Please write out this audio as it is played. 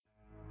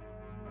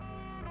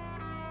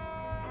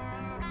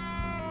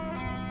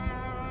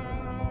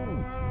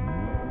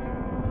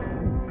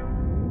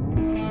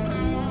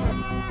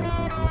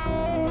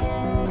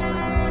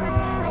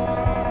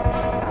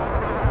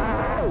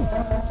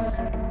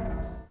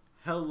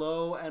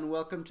Hello and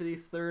welcome to the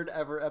third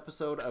ever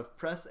episode of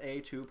Press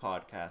A2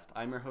 podcast.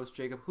 I'm your host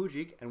Jacob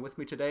Hujik, and with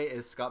me today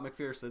is Scott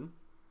McPherson,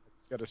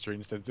 It's got a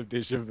strange sense of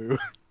deja vu.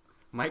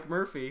 Mike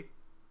Murphy,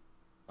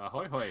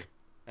 Ahoy hoy.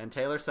 and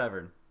Taylor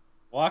Severn.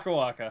 Waka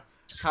waka.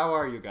 How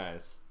are you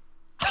guys?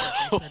 Yeah,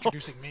 thanks for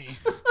introducing me.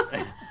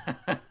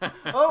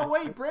 Oh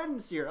wait,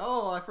 Brendan's here.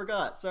 Oh, I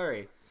forgot.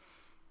 Sorry.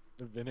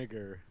 The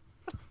vinegar.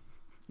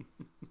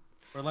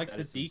 We're like That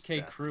the is some DK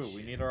sassy crew. We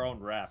shit. need our own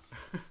rap.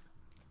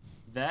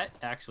 That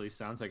actually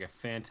sounds like a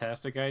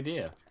fantastic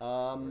idea.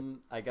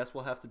 I guess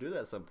we'll have to do that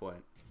at some point.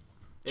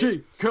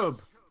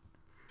 Jacob!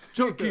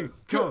 Donkey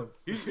Kong.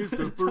 He is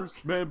the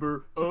first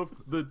member of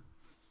the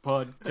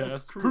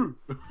podcast crew.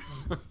 crew.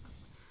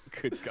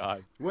 Good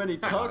God. When he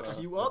talks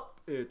you up,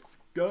 it's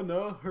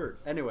gonna hurt.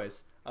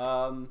 Anyways,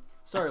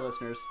 sorry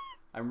listeners.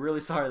 I'm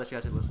really sorry that you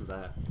had to listen to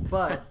that.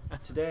 But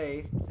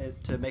today,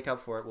 to make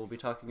up for it, we'll be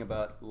talking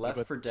about Left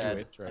about 4 the two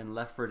Dead intros? and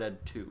Left 4 Dead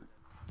 2.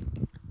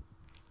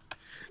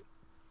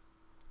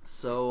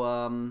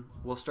 So,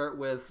 we'll start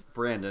with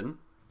Brandon.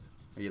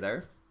 Are you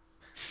there?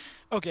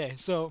 Okay,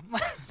 so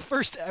my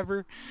first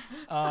ever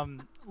You.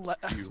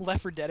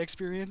 Left 4 Dead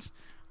experience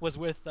was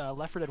with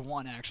Left 4 Dead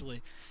 1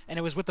 actually, and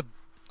it was with the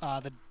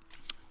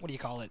what do you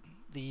call it?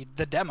 The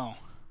demo.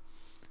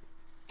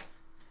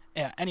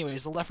 Yeah.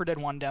 Anyways, the Left 4 Dead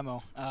 1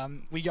 demo.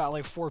 We got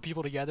like 4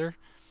 people together,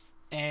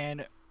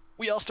 and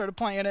we all started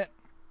playing it,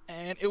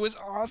 and it was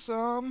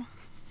awesome.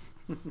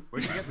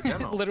 Where'd you get the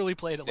demo? Literally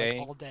played it like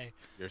Saying- all day.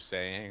 You're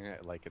saying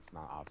it like it's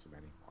not awesome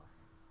anymore.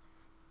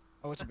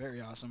 Oh, it's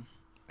very awesome.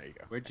 There you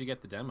go. Where'd you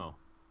get the demo?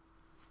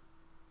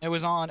 It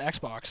was on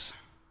Xbox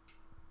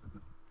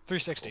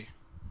 360.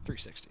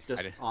 360. Just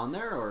I did- on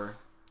there, or?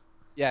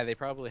 Yeah, they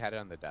probably had it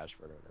on the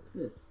dashboard or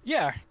whatever.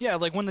 Yeah,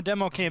 like when the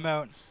demo came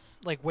out,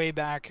 like way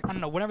back, I don't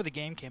know, whenever the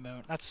game came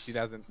out, that's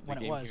 2000. when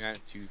the it game was. came out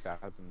in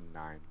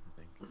 2009, I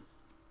think,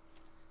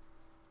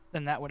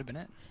 Then that would have been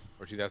it.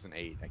 or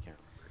 2008. I can't remember.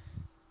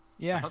 I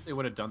Yeah. thought they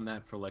would have done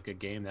that for like a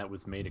game that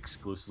was made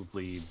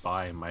exclusively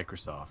by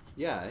Microsoft.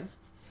 Yeah.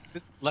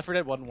 Left 4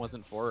 Dead 1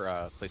 wasn't for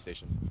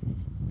PlayStation.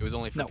 It was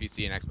only for No.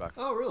 PC and Xbox.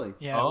 Oh, really?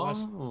 Yeah, it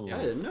was.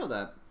 I didn't know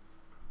that.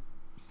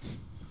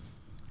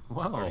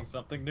 Wow. Learning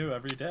something new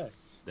every day.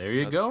 There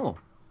you That's- go.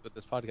 That's what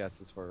this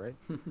podcast is for, right?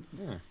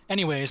 Yeah.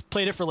 Anyways,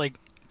 played it for like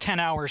 10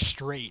 hours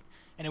straight,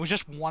 and it was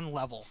just one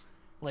level.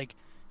 Like,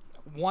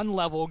 one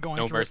level going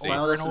No through Mercy. it over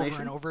Final and over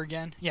Destination? and over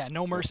again. Yeah,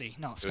 No Mercy.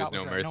 No, Scott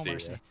was No right. No Mercy,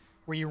 Mercy. yeah.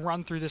 Where you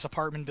run through this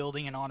apartment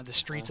building and onto the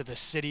streets of this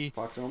city,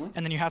 Fox only?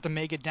 and then you have to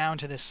make it down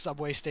to this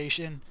subway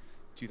station.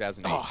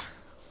 2008. Oh.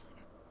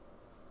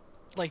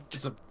 Like,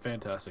 It's a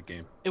fantastic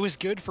game. it was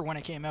good for when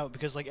it came out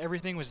because like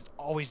everything was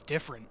always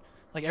different.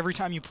 Like every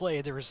time you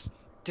played, there was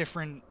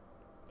different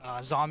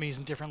zombies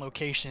in different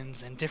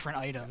locations and different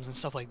items and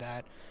stuff like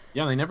that.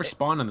 Yeah, they never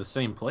spawn in the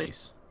same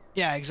place.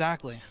 Yeah,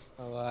 exactly.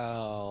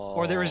 Well.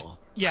 Or there is,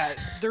 yeah,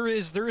 there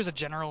is a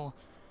general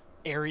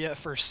area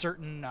for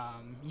certain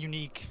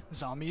unique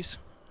zombies.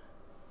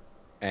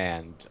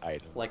 And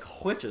items. Like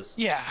witches.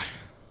 Yeah,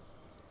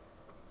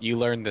 You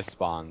learn the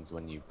spawns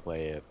when you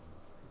play it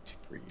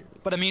 2-3 years.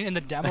 but I mean in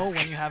the demo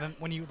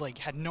when you like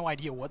had no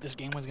idea what this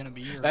game was gonna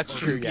be. That's or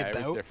true. be Yeah, it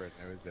was about. different.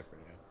 It was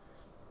different. Yeah.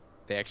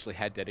 They actually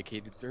had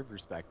dedicated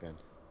servers back then.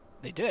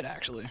 They did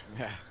actually,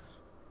 Yeah.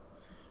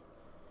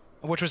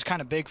 which was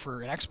kind of big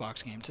for an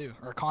Xbox game too,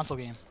 or a console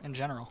game in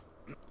general.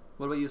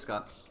 What about you,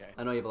 Scott? Okay.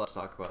 I know you have a lot to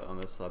talk about on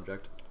this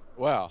subject.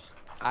 Well,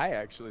 I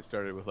actually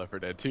started with Left 4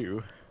 Dead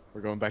 2.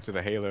 We're going back to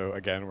the Halo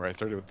again, where I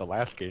started with the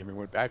last game and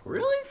went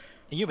backwards. Really?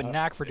 You have a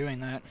knack for doing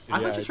that. I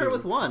Yeah, thought you started do.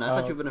 with 1. I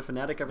thought Uh, you've been a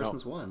fanatic ever no.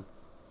 since 1.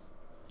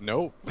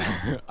 Nope.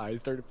 I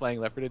started playing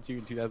Left 4 Dead 2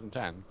 in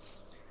 2010.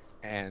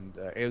 And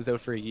it was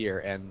out for a year,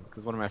 and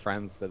because one of my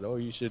friends said, "Oh,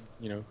 you should,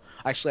 you know."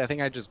 Actually, I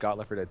think I just got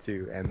Left 4 Dead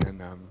 2, and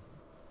then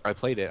I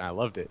played it and I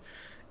loved it.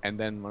 And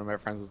then one of my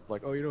friends was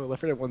like, "Oh, you know, Left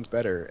 4 Dead 1's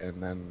better."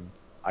 And then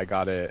I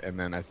got it, and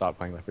then I stopped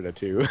playing Left 4 Dead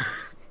 2.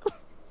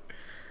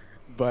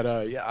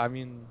 But yeah, I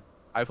mean,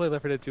 I played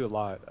Left 4 Dead 2 a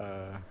lot.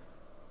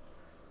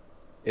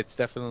 It's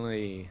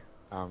definitely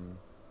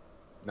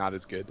not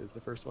as good as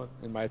the first one,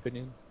 in my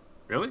opinion.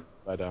 Really?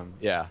 But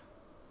yeah,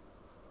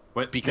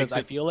 What because makes I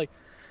it... feel like,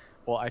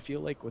 well, I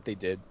feel like what they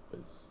did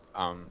was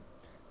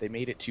they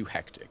made it too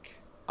hectic.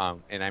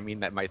 And I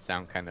mean that might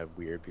sound kind of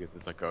weird because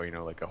it's like, oh, you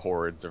know, like a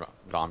horde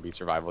zombie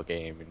survival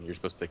game, and you're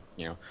supposed to,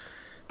 you know,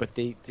 but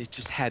they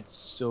just had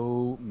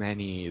so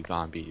many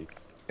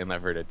zombies in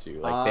Left 4 Dead 2.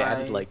 Like they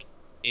added I like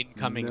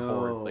incoming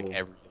hordes like know.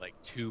 every like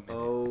 2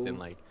 minutes, and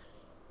Oh like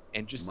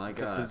and just my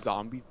so the God.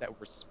 zombies that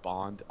were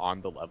spawned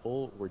on the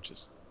level were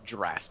just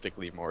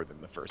drastically more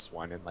than the first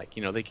one. And like,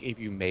 you know, they gave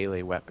you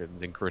melee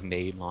weapons and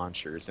grenade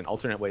launchers and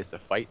alternate ways to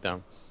fight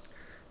them,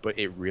 but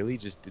it really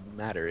just didn't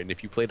matter. And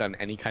if you played on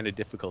any kind of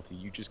difficulty,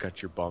 you just got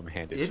your bum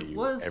handed to It you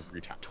was every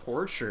time.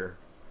 torture.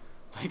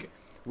 Like,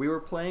 we were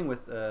playing,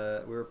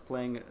 4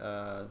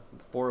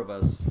 of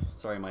us.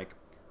 Sorry, Mike.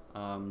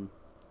 Um,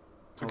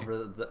 okay. over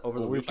the Well,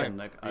 we're fine.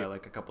 weekend,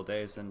 like a couple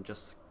days, and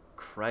just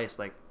Christ,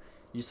 like,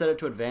 you set it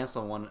to advanced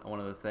on one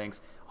of the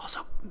things.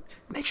 Also,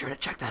 make sure to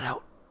check that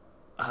out.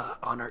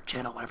 on our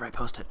channel whenever I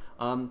post it.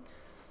 Plug.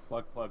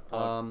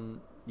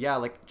 Yeah,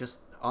 like just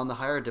on the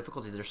higher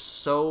difficulties, there's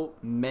so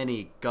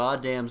many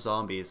goddamn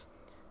zombies.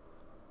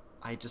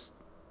 I just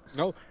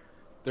No,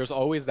 there's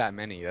always that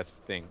many. That's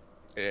the thing.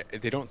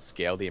 They don't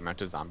scale the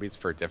amount of zombies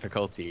for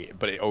difficulty,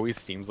 but it always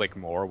seems like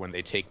more when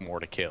they take more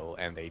to kill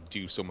and they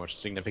do so much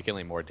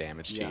significantly more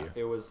damage to you.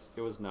 it was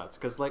nuts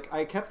because like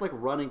I kept like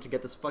running to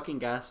get this fucking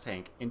gas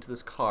tank into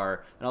this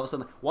car, and all of a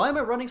sudden, why am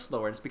I running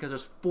slower? And it's because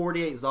there's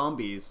 48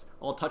 zombies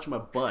all touching my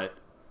butt.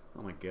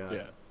 Oh my god.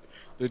 Yeah,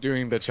 they're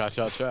doing the cha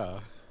cha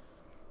cha.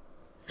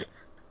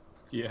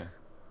 Yeah.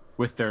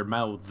 With their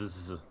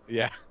mouths.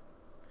 Yeah.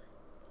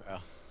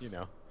 Well, you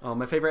know. Oh,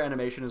 my favorite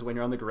animation is when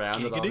you're on the ground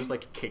and they're all Giggity? just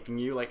like kicking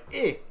you, like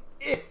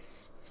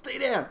stay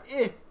down,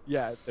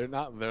 Yeah, they're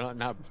not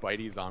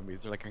bitey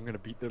zombies. They're like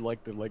they're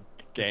like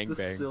gangbang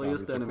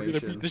silliest zombies. Like, we're gonna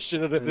animation. beat the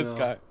shit out of I this know.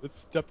 guy. Let's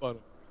step on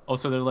him.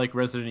 Also, they're like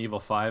Resident Evil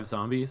 5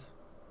 zombies.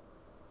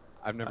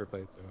 I've never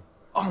played so.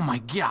 Oh my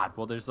god!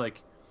 Well, there's a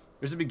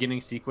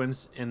beginning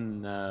sequence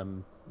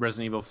in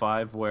Resident Evil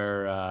 5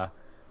 where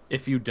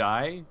if you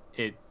die,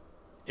 it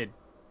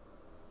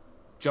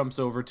jumps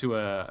over to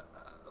a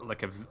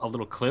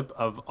little clip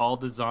of all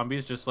the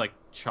zombies just like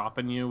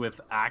chopping you with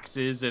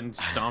axes and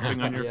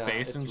stomping on your Yeah,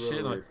 face it's and really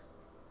shit. weird.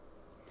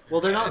 Well,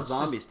 they're not it's just-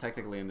 zombies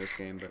technically in this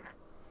game, but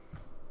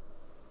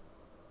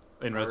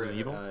In Resident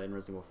Evil. in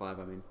Resident Evil 5,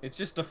 I mean. It's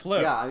just a flu.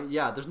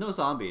 Yeah, there's no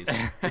zombies.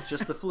 It's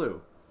just the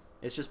flu.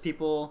 It's just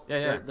people.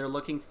 Yeah. They're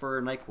looking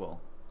for Nyquil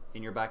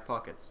in your back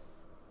pockets.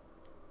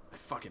 I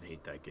fucking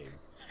hate that game.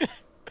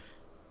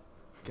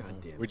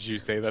 God damn. Would you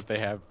say that they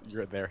have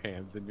their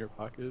hands in your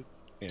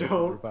pockets? Hands in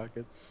Don't your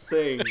pockets?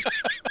 sing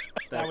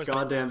that was the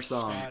goddamn worst,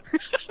 song.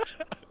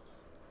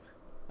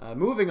 Scott.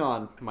 Moving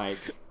on, Mike.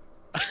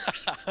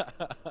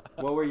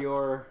 What were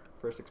your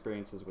first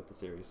experiences with the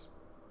series?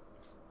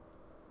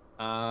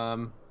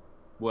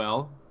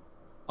 Well,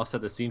 I'll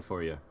set the scene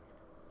for you.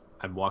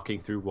 I'm walking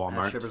through I have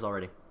Walmart. shivers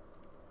already.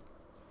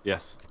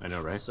 Yes, I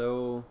know, right?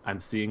 So I'm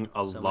seeing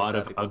a so many lot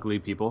fat of people. ugly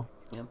people.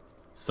 Yep.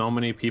 So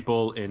many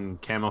people in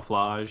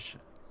camouflage,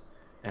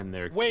 and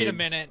their Wait a kids.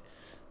 minute.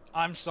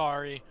 I'm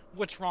sorry.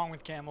 What's wrong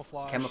with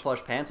camouflage?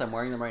 camouflage pants. I'm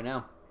wearing them right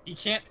now. He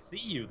can't see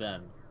you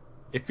then.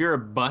 If you're a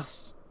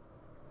bus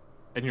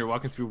and you're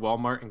walking through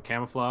Walmart in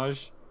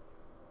camouflage,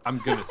 I'm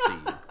gonna see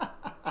you.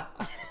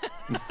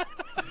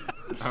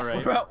 All What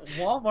right. about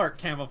Walmart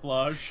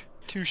camouflage?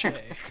 Touche.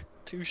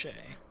 Touche.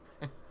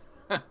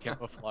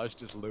 Camouflage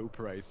just low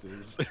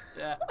prices.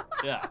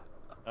 Yeah,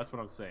 that's what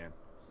I'm saying.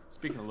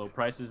 Speaking of low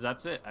prices,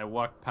 that's it. I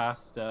walked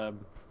past the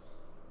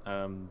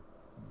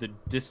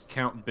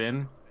discount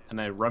bin and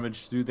I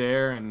rummaged through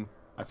there and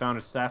I found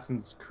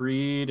Assassin's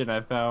Creed and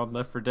I found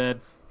Left 4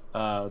 Dead,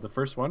 the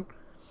first one,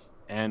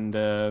 and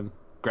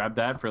grabbed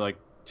that for like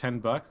 $10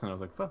 and I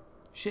was like, fuck,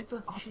 shit,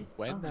 awesome.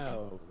 When Oh my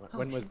God.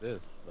 when Holy was shit.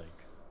 this? Like,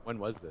 when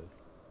was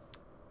this?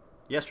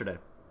 Yesterday.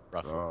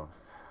 Roughly. Oh,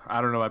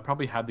 I don't know. I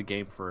probably had the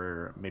game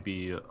for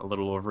maybe a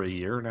little over a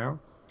year now.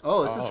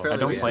 Oh, this is Oh, fairly I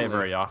don't play it recently.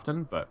 very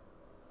often, but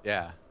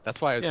Yeah, that's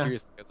why I was Yeah.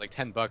 curious. Because like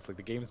 $10, like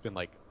the game's been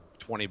like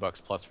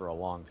 $20 plus for a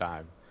long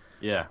time.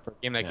 yeah. For a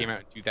game that Yeah. came out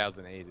in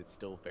 2008, it's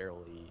still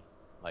fairly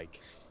like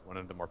one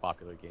of the more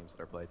popular games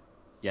that are played.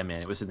 Yeah,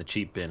 man, it was in the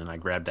cheap bin, and I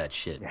grabbed that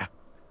shit. Yeah.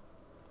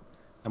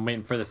 I'm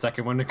waiting for the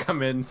second one to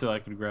come in so I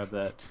can grab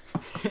that.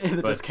 In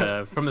the But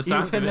discount. from the He's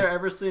sounds been of there it,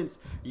 ever since.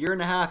 Year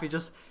and a half. He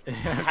just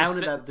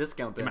hounded that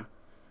discount bin.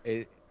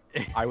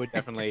 I would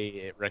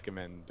definitely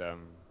recommend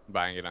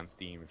buying it on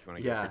Steam if you want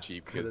to get Yeah, it for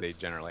cheap 'cause because they it's-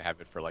 generally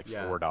have it for like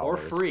Yeah. $4 Or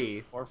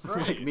free. Or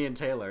free. Like me and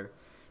Taylor.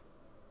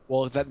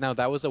 Well,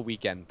 that was a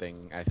weekend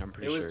thing. I'm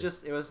pretty It was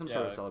sure. it was some sort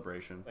of it's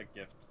celebration. A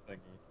gift thingy.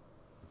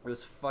 It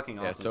was fucking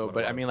awesome. Yeah. is So, what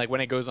but it I mean, was. like when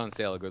it goes on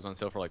sale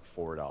for like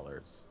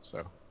 $4.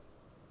 So.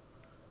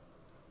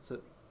 So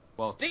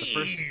well, Steam. the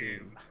first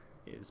Steam.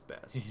 is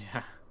best.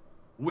 Yeah.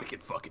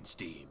 Wicked fucking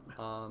Steam.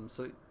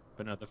 So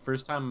But no, the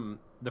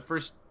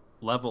first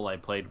level I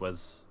played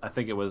was, I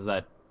think it was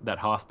that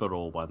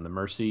hospital one, the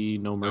Mercy,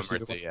 No No Mercy.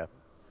 Mercy, yeah.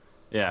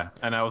 Yeah,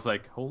 and I was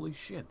like, holy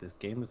shit, this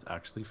game is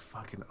actually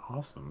fucking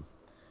awesome.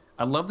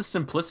 I love the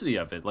simplicity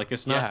of it. Like,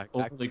 it's not Yeah,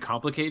 exactly. overly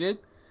complicated.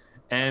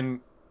 And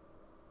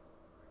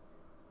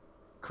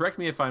correct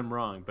me if I'm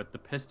wrong, but the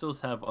pistols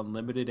have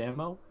unlimited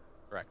ammo.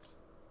 Correct.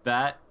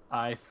 That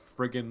I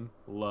friggin'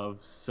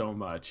 love so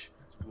much.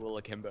 It's rule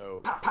akimbo.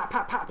 pop, pop,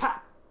 pop, pop,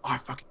 pop. Oh,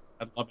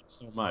 I love it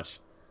so much.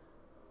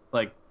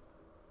 Like,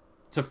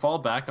 to fall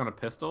back on a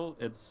pistol,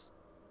 it's,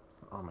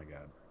 oh my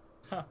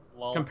god.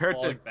 Lol, Compared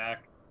to- falling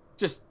back.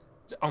 Just,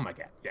 oh my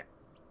god, yeah.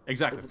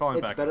 Exactly, falling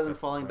It's back. better on a than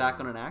pistol, falling right back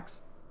on. on an axe.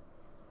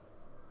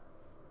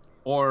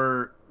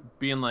 Or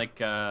being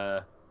like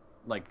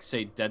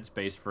say Dead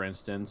Space, for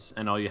instance,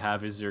 and all you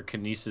have is your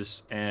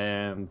kinesis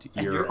and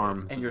your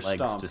arms and your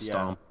legs stomp, to yeah.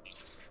 stomp.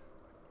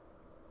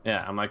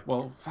 Yeah, I'm like,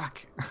 well,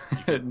 fuck.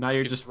 Now you're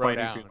You can just throw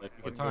fighting down. for your life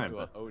You of a can go time. to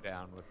But... a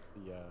hoedown with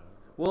the.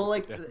 Well, with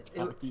like, the it-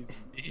 zombies.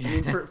 I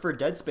mean, for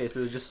Dead Space, it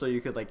was just so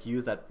you could like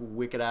use that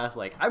wicked ass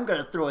like I'm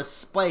gonna throw a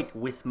spike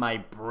with my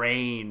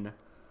brain.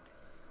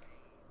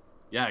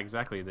 Yeah,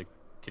 exactly. The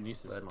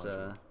kinesis But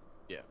module.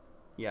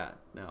 yeah,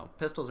 no,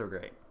 pistols are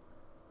great.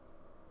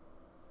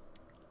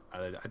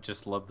 I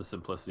just love the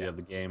simplicity of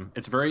the game.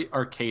 It's very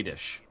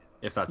arcade-ish,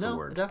 if that's a No,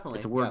 word. definitely,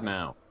 It's a word yeah.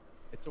 now.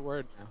 It's a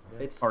word now.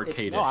 Yeah. It's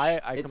Arcade-ish. No, I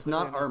it's completely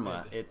not Arma.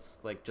 understand. It's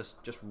like just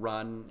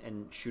run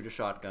and shoot a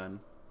shotgun,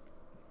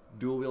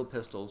 dual wield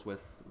pistols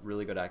with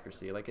really good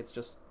accuracy. Like Yeah.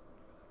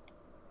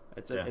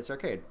 it's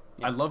arcade.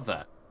 I Yeah. love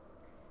that.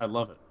 I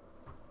love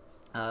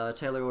it.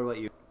 Taylor, what about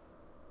you?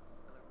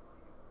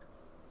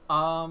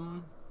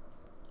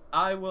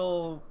 I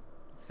will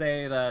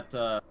say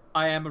that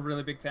I am a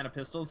really big fan of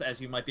pistols, as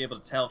you might be able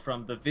to tell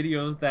from the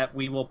video that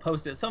we will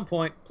post at some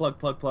point. Plug,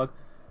 plug, plug.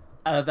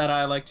 That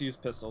I like to use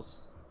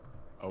pistols.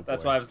 Oh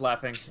That's boy. why I was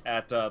laughing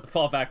at the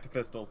fall back to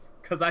pistols,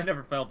 because I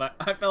never fell back.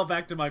 I fell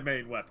back to my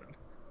main weapon.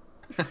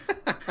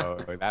 Oh,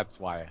 that's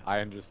why. I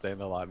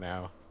understand a lot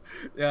now.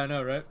 Yeah, I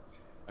know, right?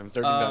 I'm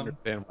starting to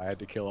understand why I had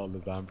to kill all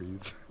the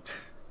zombies.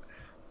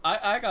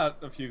 I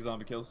got a few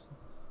zombie kills.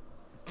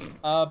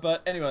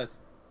 But anyways,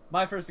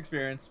 my first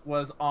experience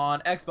was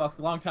on Xbox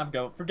a long time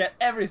ago. Forget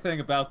everything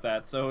about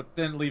that, so it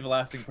didn't leave a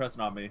lasting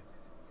impression on me.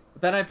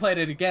 But then I played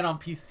it again on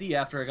PC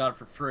after I got it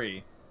for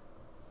free.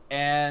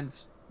 And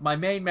my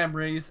main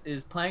memories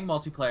is playing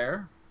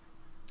multiplayer,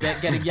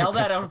 getting yelled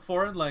at in a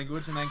foreign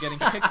language, and then getting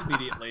kicked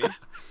immediately.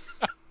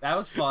 That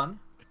was fun.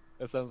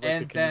 That sounds like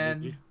And the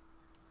community. then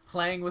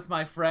playing with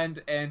my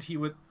friend, and he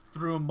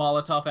threw a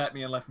Molotov at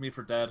me and left me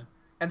for dead.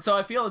 And so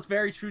I feel it's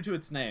very true to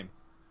its name.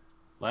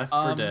 Left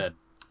 4 Dead.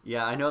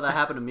 Yeah, I know that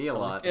happened to me a I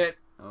like lot. It,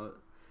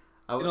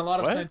 I, in a lot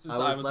of What? senses, I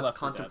I was was left left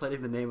for dead.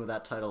 contemplating the name of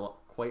that title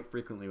quite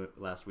frequently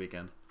last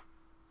weekend.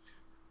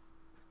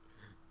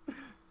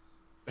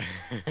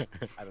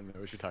 I don't know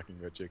what you're talking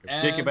about, Jacob.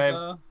 And, Jacob,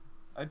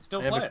 I'd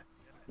still I have play a- it.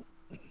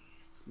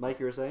 Mike,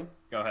 you were saying?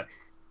 Go ahead.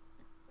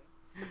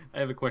 I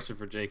have a question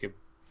for Jacob.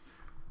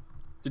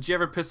 Did you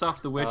ever piss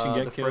off the witch and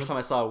get the killed? first time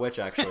I saw a witch,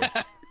 actually.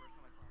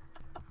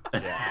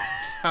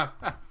 Yeah.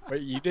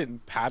 Wait, you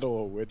didn't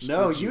paddle a witch?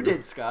 No, did you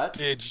did, Scott.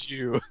 Did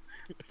you?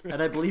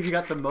 And I believe you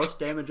got the most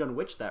damage on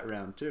witch that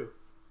round too.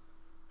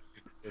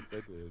 Yes, I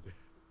did.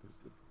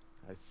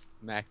 I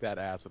smacked that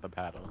ass with a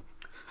paddle.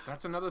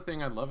 That's another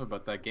thing I love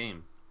about that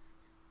game.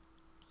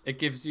 It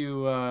gives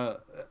you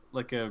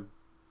like a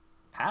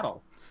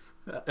Paddle.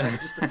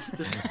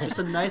 Just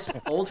a nice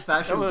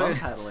old-fashioned Oh, bump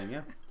yeah. paddling,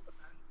 yeah.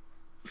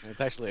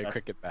 It's actually a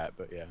cricket bat,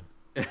 but yeah.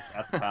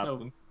 That's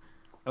paddling.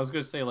 I was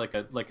gonna say like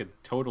a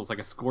totals, like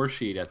a score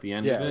sheet at the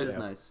end Yeah, of It it. is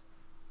nice.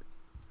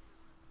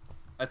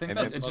 I think And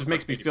that's then- It the just most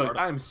makes me arcadey feel like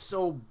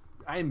part.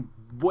 I'm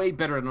way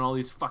better than all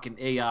these fucking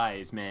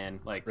AIs, man.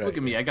 Like, Right, look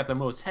at me, yeah. I got the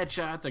most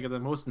headshots, I got the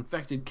most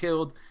infected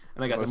killed,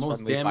 and I got the Most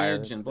most friendly fire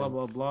damage, and blah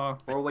blah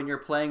incidents. blah. Or when you're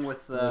playing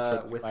with Those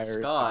friendly fire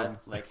Scott,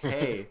 incidents. like,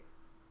 hey,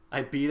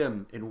 I beat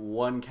him in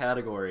one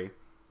category,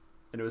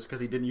 and it was because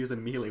he didn't use a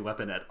melee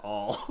weapon at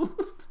all.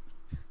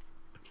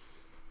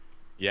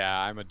 Yeah,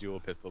 I'm a dual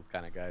pistols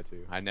kind of guy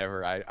too.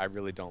 I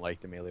really don't like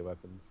the melee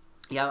weapons.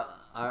 Yeah,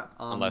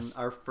 Unless-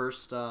 our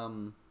first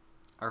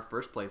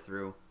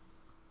playthrough,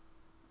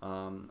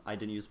 I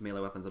didn't use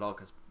melee weapons at all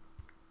because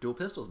dual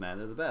pistols, man,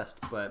 they're the best.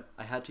 But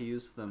I had to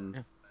use them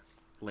Yeah.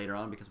 later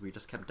on because we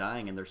just kept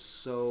dying, and they're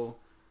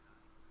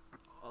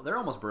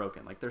almost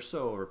broken. Like they're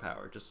so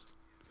overpowered. Just,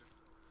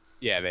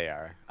 Yeah, they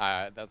are.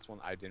 That's one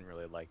I didn't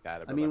really like that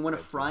I about mean, Left when a 4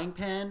 Dead 2. frying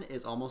pan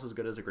is almost as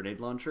good as a grenade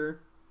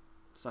launcher,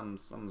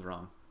 something's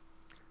wrong.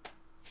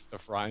 The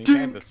frying Ding!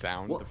 pan, the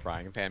sound Well, the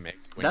frying pan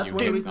makes when That's you one of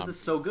the hit reasons it's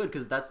so zombies. good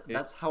because It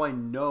that's how I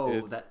know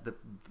is that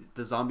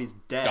the zombie's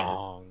dead.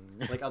 dong.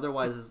 Like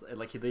otherwise,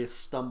 like they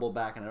stumble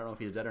back and I don't know if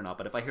he's dead or not.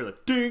 But if I hear the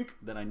dink,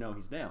 then I know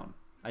he's down.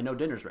 I know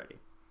dinner's ready.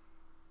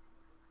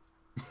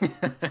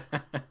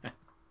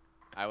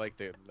 I like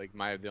the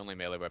only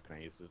melee weapon I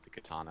use is the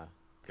katana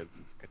because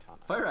it's a katana.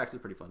 Fire axe is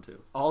pretty fun too.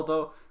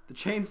 Although the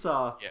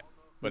chainsaw, Yeah,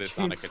 but the it's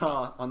not a katana.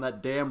 chainsaw on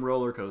that damn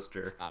roller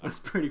coaster It's not a- was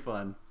pretty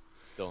fun.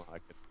 Still not a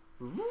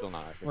katana. Still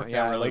not a katana. Worked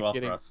Yeah, out really well for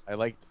getting us. I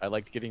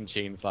liked getting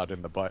chainsawed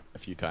in the butt a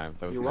few times.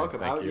 That was You're nice. welcome.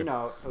 Thank you.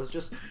 I was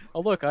just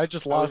Oh look, I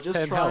just lost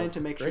 10 trying health.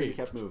 to make sure you Great.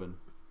 kept moving.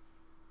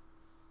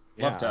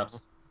 Love Yeah. taps.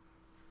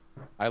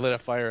 I lit a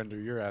fire under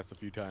your ass a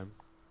few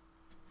times.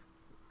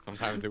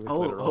 Sometimes it was Oh,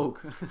 literal.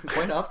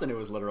 quite often it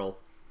was literal.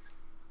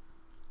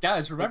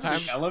 Guys, remember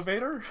Sometimes- the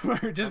elevator where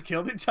we just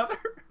killed each other?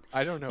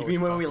 I don't know. You what mean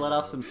you're when we talking let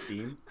off about. some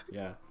steam?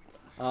 Yeah.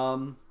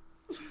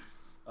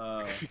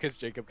 Because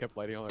Jacob kept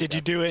lighting all our Did you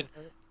gas do it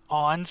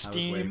on I was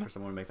waiting Steam? for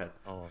someone to make that.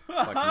 Oh,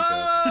 fucking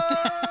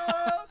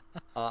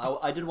good.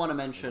 I did want to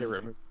Get mention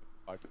removed.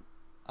 Fuck.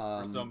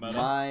 We're so meta.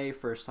 my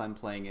first time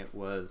playing it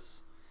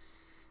was,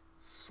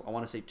 I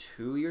want to say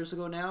 2 years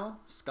ago now.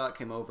 Scott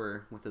came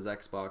over with his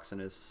Xbox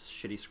and his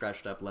shitty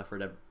scratched up Left 4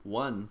 Dead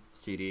 1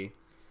 CD,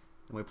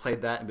 and we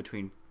played that in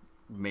between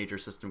major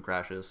system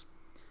crashes.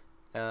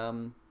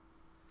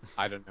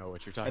 I don't know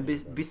what you're talking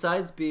And about.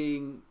 besides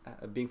being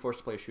forced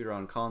to play a shooter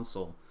on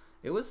console,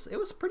 it was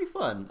pretty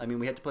fun. I mean,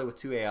 we had to play with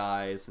two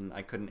AIs, and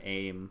I couldn't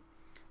aim,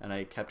 and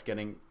I kept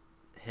getting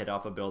hit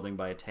off a building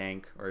by a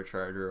tank or a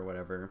charger or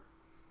whatever.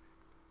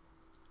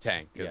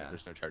 Tank, because Yeah.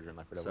 there's no charger in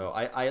Left 4 Dead So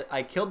 1.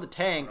 I killed the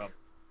tank, Rob.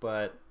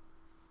 but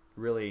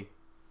really,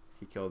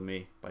 he killed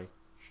me by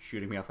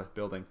shooting me off a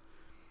building.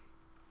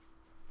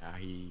 Yeah,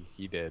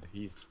 he did.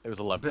 It was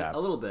a love But tap. a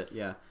little bit,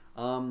 yeah.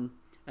 And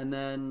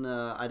then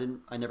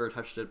I never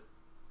touched it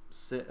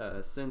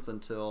since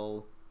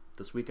until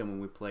this weekend when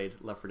we played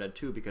Left 4 Dead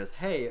 2 because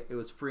hey, it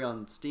was free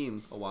on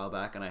Steam a while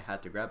back and I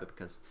had to grab it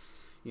because,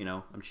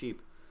 I'm cheap.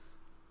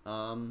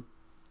 And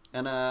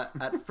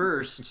at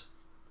first,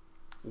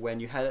 when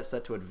you had it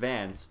set to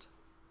advanced,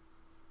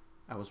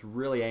 I was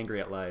really angry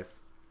at life,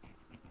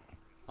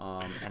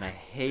 and I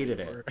hated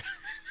it.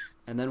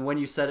 And then when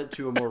you set it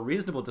to a more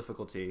reasonable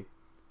difficulty,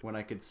 when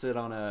I could sit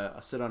on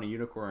a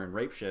unicorn and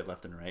rape shit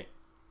left and right,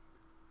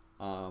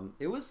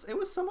 it was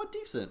somewhat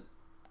decent.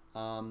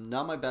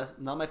 Not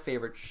my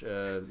favorite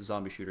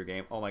zombie shooter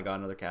game. Oh my god,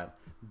 another cat.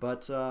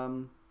 But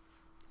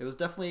it was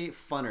definitely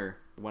funner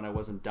when I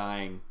wasn't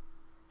dying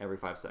every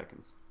 5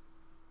 seconds.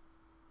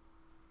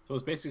 So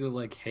it's basically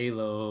like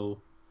Halo.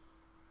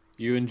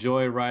 You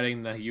enjoy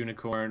riding the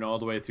unicorn all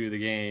the way through the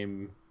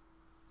game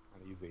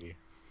Not easy.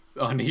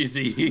 on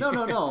easy. No,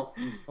 no, no,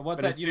 But once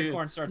But that as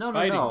unicorn starts no, no,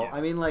 fighting no. you,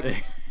 I mean,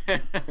 like,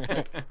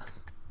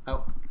 I,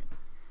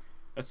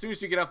 as soon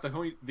as you get off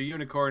the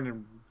unicorn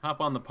and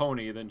hop on the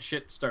pony, then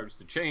shit starts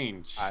to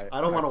change. I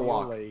don't want to feel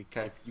walk. Like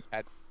Okay. if you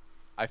had,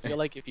 I feel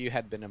like if you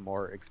had been a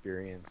more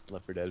experienced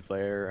Left 4 Dead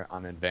player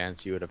on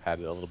advanced, you would have had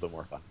it a little bit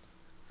more fun.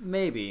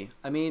 Maybe.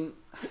 I mean,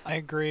 I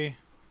agree.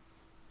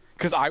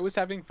 Because I was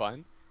having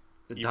fun,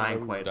 even though dying we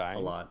were quite a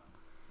dying, lot.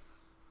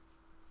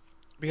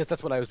 because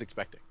that's what I was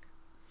expecting.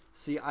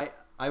 See,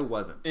 I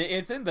wasn't.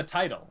 it's in the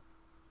title.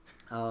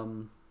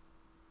 Um,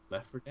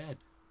 Left 4 Dead.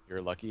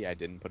 You're lucky I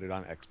didn't put it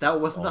on expert. that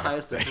that's wasn't all the I have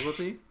highest to say.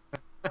 difficulty.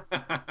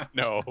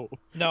 No.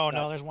 No,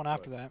 Not there's one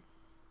after that.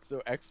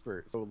 So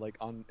expert. So like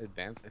on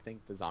advanced, I think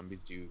the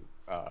zombies do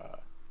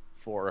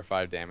 4 or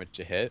 5 damage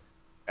a hit.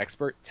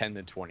 Expert 10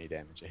 to 20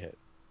 damage a hit.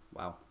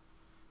 Wow.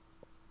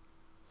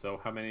 So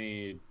how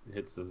many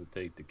hits does it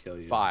take to kill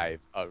you? 5.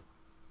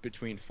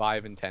 Between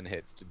 5 and 10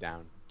 hits to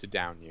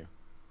down you.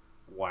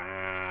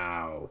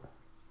 Wow.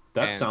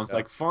 That And, sounds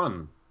like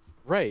fun.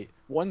 Right,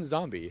 one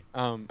zombie.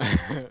 And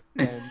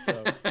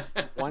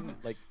one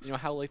like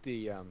how like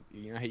the how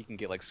you can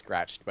get like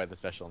scratched by the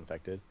special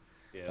infected.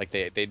 Yes. Like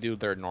they do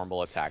their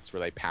normal attacks where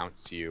they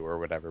pounce you or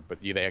whatever, but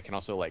they can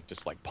also like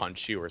just like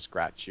punch you or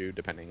scratch you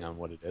depending on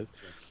what it is.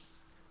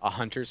 A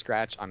hunter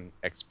scratch on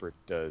expert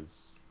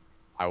does,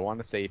 I want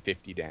to say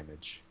 50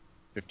 damage,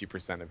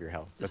 50% of your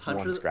health. That's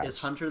one scratch. Is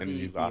Hunter and the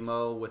you lost.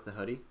 emo with the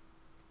hoodie?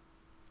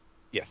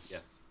 Yes.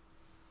 Yes.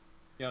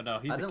 Yo, no,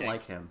 he's I a didn't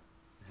like gangster. him.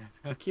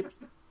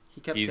 He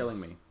kept He's killing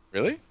me.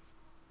 really.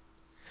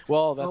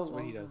 Well, that's Oh,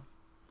 what he well, does.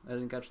 I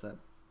didn't catch that.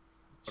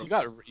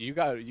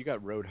 You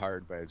got rode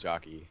hard by a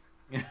jockey.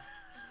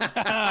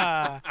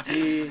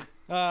 He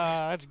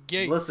That's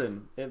gay.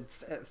 listen. It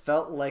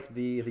felt like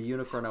the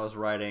unicorn I was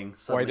riding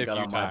suddenly a got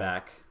few on my times.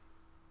 back.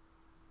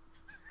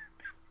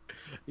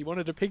 He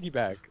wanted to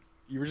piggyback.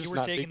 You were just You were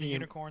not taking the him.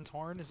 unicorn's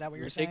horn. Is that what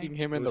You you're were saying? taking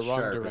him It in the was wrong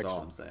sharp, is direction.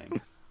 all I'm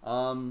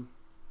saying.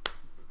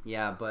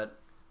 Yeah, but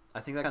I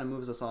think that kind of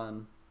moves us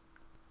on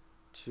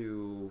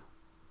to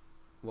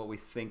what we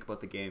think about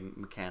the game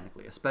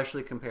mechanically,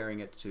 especially comparing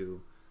it to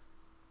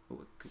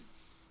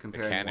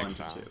comparing Mechanics,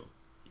 one to huh? two.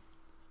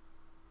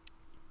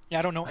 Yeah,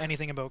 I don't know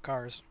anything about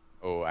cars.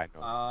 Oh, I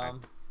know.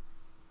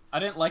 I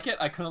didn't like it.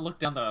 I couldn't look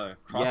down the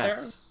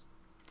crosshairs.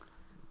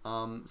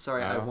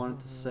 Sorry, I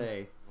wanted to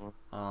say,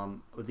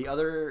 the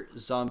other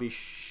zombie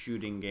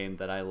shooting game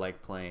that I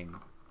like playing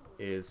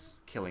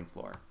is Killing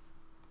Floor.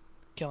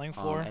 Killing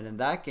Floor. And in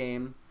that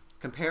game,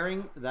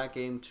 comparing that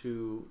game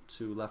to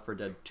Left 4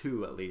 Dead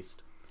 2 at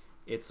least,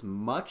 it's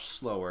much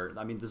slower.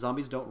 I mean, the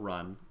zombies don't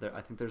run.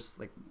 I think there's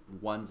like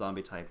one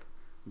zombie type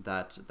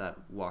that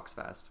walks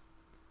fast.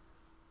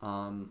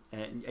 And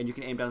you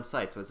can aim down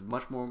sight, so it's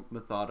much more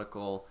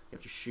methodical. You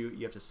have to shoot,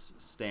 you have to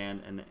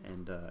stand and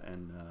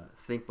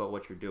think about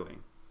what you're doing.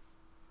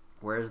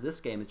 Whereas this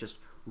game is just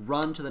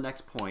run to the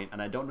next point,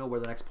 and I don't know where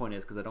the next point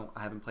is because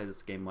I haven't played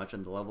this game much,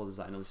 and the level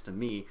design, at least to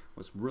me,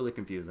 was really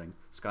confusing.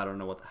 Scott, I don't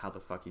know how the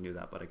fuck you knew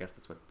that, but I guess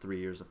that's what 3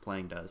 years of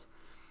playing does.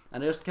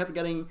 And I just kept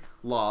getting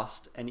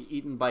lost and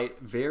eaten by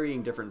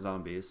varying different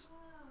zombies.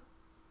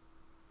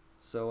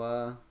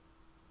 So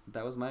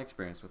that was my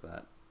experience with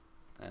that.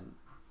 And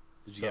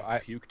Did you So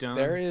get puked on?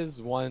 there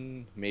is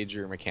one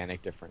major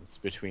mechanic difference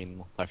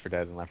between Left 4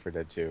 Dead and Left 4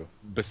 Dead 2,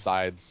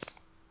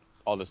 besides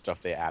all the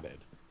stuff they added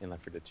in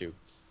Left 4 Dead 2.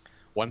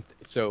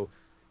 So,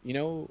 you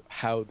know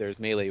how there's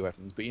melee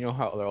weapons, but you know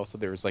how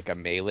there's like a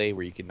melee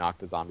where you can knock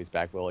the zombies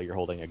back while you're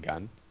holding a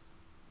gun?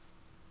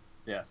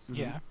 Yes.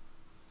 Yeah.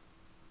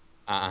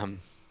 Um,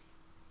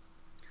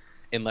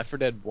 in Left 4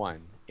 Dead 1,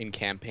 in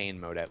campaign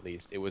mode at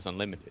least, it was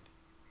unlimited.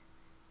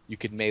 You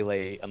could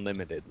melee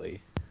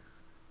unlimitedly.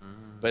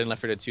 But in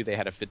Left 4 Dead 2, they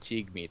had a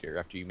fatigue meter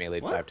after you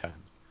meleeed What? 5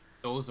 times.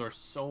 Those are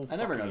so I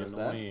never fucking noticed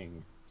that.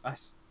 annoying.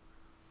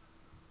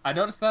 I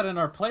noticed that in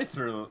our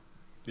playthrough.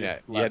 Yeah,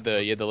 you last-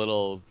 had the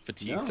little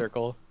fatigue No.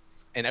 circle,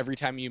 and every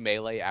time you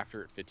melee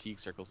after it fatigue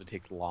circles, it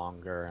takes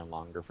longer and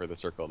longer for the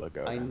circle to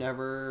go. I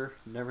never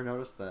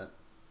noticed that.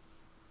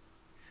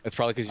 That's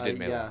probably because you did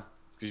melee. Yeah.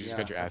 Did you just Yeah,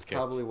 got your that's ass kicked?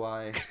 probably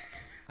why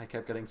I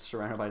kept getting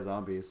surrounded by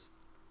zombies.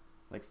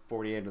 Like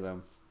 48 of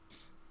them.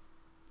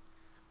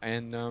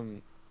 And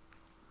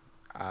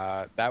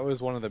that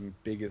was one of the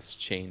biggest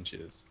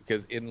changes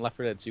because in Left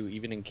 4 Dead 2,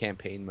 even in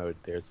campaign mode,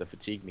 there's a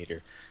fatigue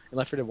meter. In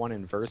Left 4 Dead 1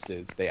 and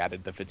Versus, they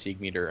added the fatigue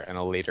meter in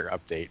a later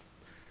update.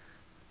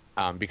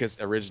 Because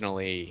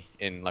originally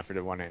in Left 4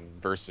 Dead 1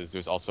 and Versus, it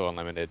was also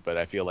unlimited, but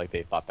I feel like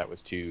they thought that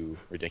was too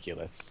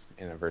ridiculous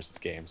in a Versus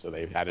game, so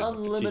they added the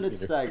fatigue Unlimited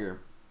meter. stagger.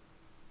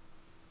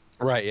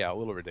 Right? Yeah, a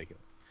little ridiculous.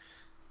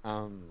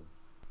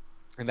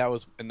 And that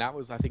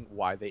was I think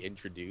why they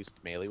introduced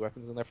melee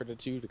weapons in Left 4 Dead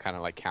 2 to kind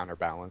of like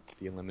counterbalance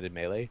the unlimited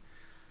melee.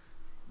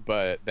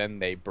 But then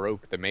they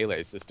broke the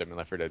melee system in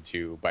Left 4 Dead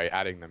 2 by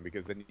adding them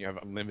because then you have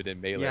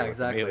unlimited melee Yeah, with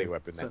exactly. a melee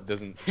weapon So- that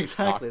doesn't just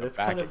exactly, knock them that's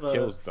back, kind of it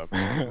kills them.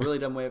 really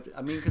dumb way of...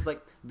 I mean, because,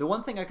 like, the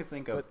one thing I could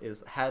think of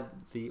is had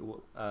the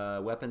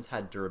weapons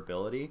had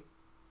durability.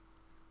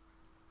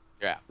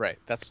 Yeah, right.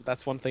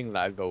 That's one thing that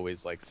I've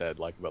always like said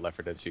like about Left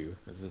 4 Dead 2.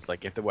 Is just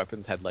like if the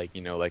weapons had like,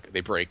 you know, like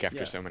they break after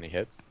Yeah. so many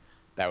hits,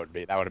 that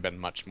would have been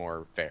much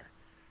more fair.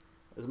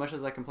 As much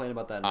as I complain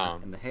about that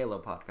in the Halo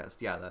podcast,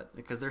 yeah, that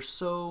because they're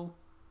so...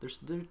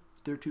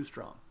 They're too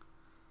strong.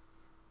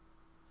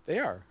 They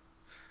are.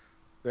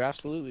 They're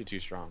absolutely too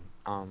strong.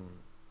 But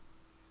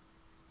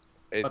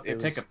they it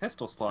take was a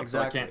pistol slot,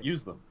 Exactly. so I can't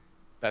use them.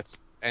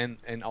 that's and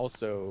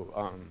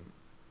also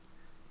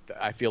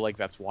I feel like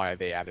that's why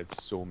they added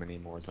so many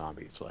more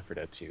zombies to Left 4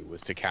 Dead 2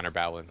 was to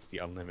counterbalance the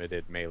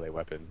unlimited melee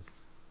weapons.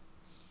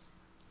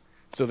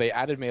 So they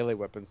added melee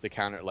weapons to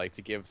counter, like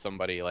to give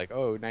somebody like,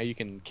 oh, now you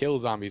can kill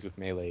zombies with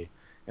melee,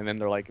 and then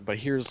they're like, but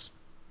here's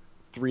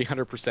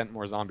 300%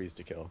 more zombies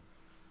to kill.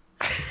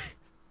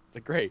 It's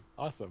like great,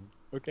 awesome,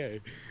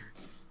 okay.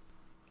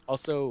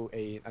 Also,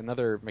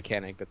 another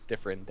mechanic that's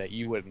different that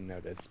you wouldn't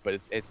notice, but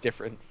it's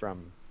different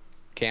from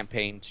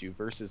campaign to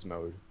versus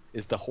mode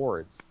is the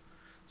hordes.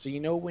 So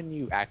you know when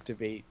you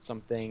activate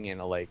something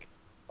and it like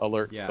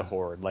alerts Yeah. the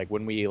horde, like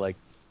when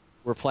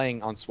we're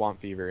playing on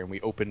Swamp Fever and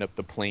we opened up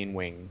the plane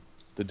wing,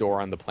 the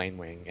door on the plane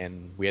wing,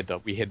 and we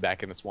hid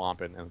back in the swamp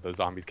and the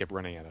zombies kept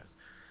running at us.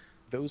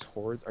 Those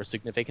hordes are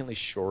significantly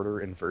shorter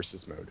in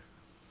versus mode.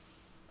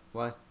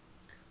 Why?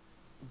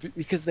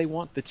 Because they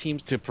want the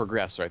teams to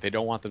progress, right? They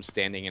don't want them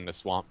standing in the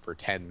swamp for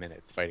 10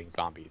 minutes fighting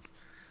zombies.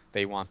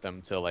 They want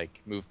them to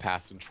like move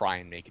past and try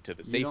and make it to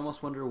the safe. You'd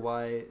almost wonder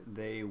why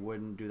they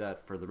wouldn't do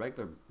that for the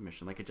regular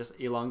mission. Like, it just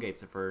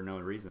elongates it for no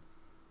reason.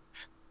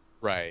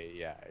 Right,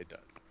 yeah, it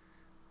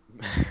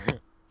does.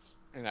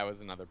 And that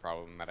was another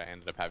problem that I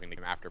ended up having to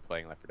come after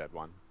playing Left 4 Dead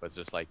 1. Was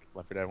just like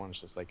Left 4 Dead 1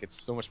 is just like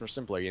it's so much more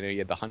simpler. You know, you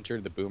had the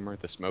hunter, the boomer,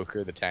 the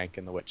smoker, the tank,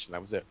 and the witch, and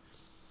that was it.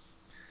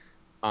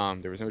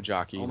 There was no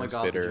jockey, Oh no my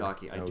god, the spitter,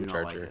 jockey. I no do not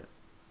like charger.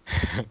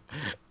 it.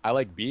 I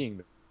like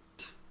being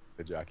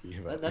the jockey,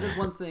 but That is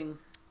one thing.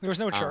 There was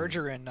no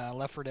charger in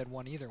Left 4 Dead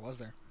 1 either, was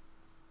there?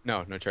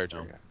 no charger.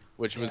 No. Yeah.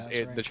 Which Yeah, was that's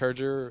it. right. The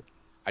charger.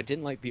 I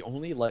didn't like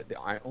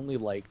I only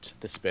liked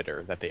the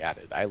spitter that they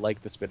added. I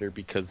liked the spitter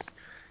because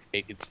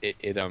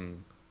it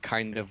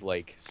kind of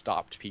like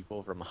stopped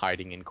people from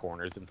hiding in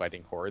corners and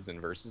fighting hordes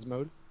in versus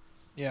mode.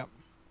 Yeah.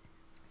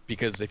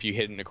 Because if you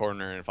hid in a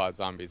corner and fought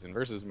zombies in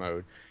versus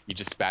mode, you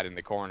just spat in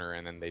the corner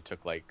and then they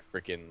took like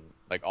freaking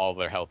like all of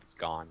their health is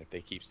gone if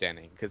they keep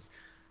standing. Because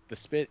the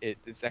spit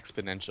it's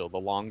exponential. The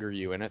longer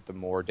you in it, the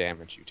more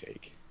damage you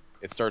take.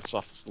 It starts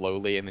off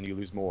slowly and then you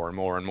lose more and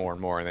more and more and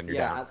more and then you're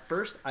Yeah, down. at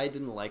first I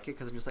didn't like it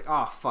because I'm just like,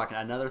 oh fuck,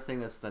 another thing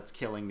that's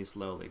killing me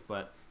slowly.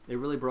 But they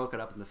really broke it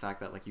up in the fact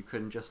that like you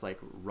couldn't just like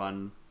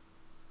run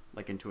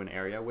like into an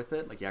area with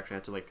it. Like you actually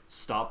had to like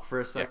stop for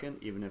a second,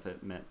 even if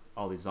it meant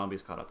all these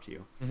zombies caught up to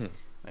you. Mm-hmm.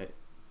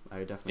 I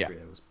definitely agree.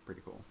 It was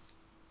pretty cool.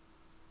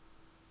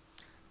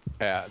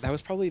 That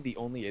was probably the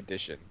only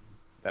addition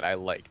that I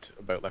liked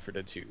about Left 4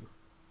 Dead 2.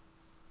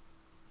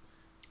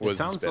 It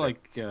sounds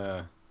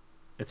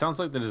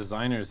like the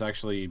designers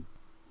actually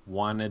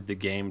wanted the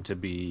game to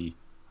be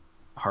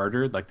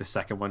harder, like the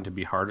second one to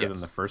be harder than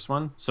the first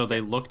one. So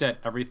they looked at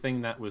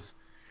everything that was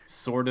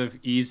sort of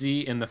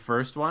easy in the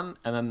first one,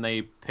 and then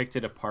they picked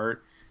it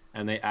apart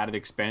and they added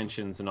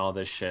expansions and all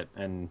this shit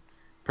and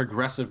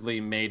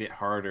progressively made it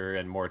harder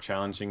and more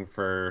challenging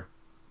for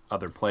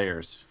other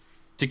players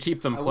to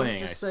keep them I playing.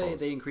 wouldn't just I say suppose.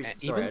 they increased.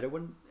 And Sorry, even- I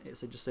wouldn't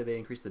just say they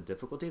increased the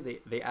difficulty.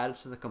 They added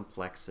to the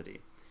complexity,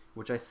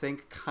 which I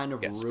think kind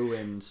of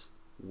ruined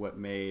what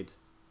made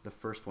the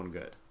first one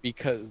good.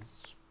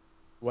 Because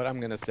what I'm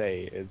gonna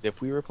say is,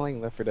 if we were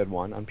playing Left 4 Dead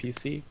 1 on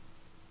PC,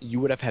 you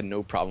would have had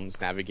no problems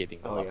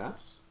navigating the Oh, yeah?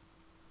 levels.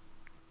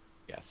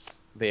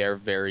 Yes, they are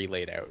very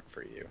laid out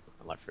for you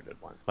on Left 4 Dead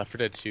 1. Left 4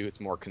 Dead 2, it's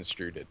more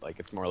construed. Like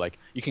it's more like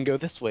you can go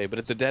this way, but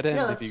it's a dead end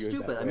Yeah, if that's you go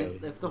stupid. that I way. mean,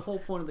 if the whole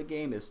point of the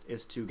game is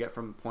to get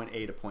from point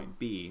A to point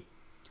B,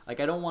 like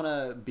I don't want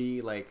to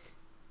be like.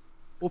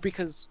 Well,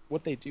 because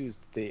what they do is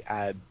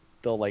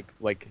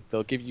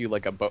they'll give you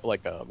like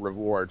a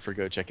reward for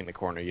go checking the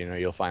corner. You know,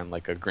 you'll find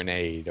like a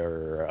grenade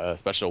or a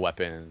special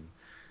weapon,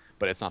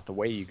 but it's not the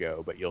way you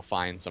go. But you'll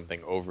find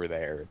something over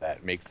there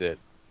that makes it,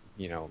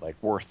 you know, like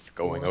worth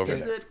going over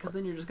Is there. it? Because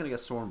then you're just gonna get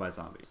stormed by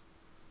zombies.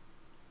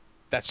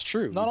 That's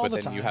true, Not all but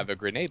the then you time. have a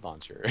grenade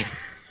launcher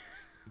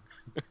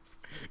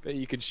that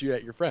you can shoot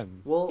at your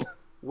friends. Well,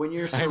 when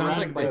you're Sounds surrounded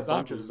like by a the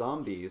bunch of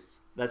zombies. zombies,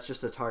 that's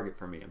just a target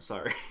for me. I'm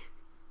sorry.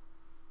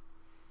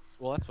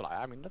 Well, that's what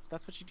I mean. That's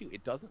what you do.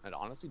 It doesn't. It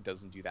honestly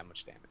doesn't do that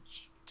much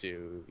damage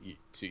to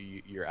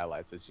your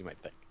allies as you might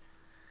think.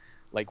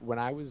 Like when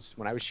I was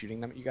shooting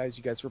them at you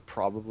guys were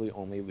probably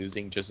only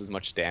losing just as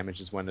much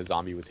damage as when a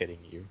zombie was hitting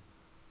you.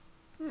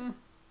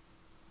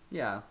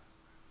 Yeah.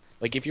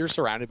 Like if you're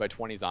surrounded by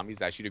 20 zombies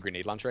that shoot a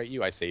grenade launcher at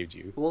you, I saved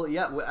you. Well,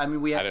 yeah. I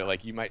mean, I don't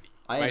like you might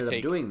I might ended up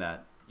take doing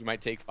that. you might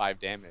take 5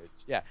 damage.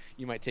 Yeah,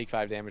 you might take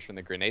 5 damage from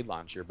the grenade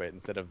launcher, but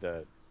instead of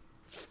the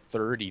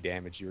 30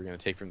 damage you were going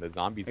to take from the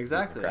zombies beating the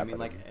Exactly. I crap mean, out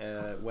like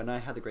of you. when I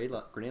had the grenade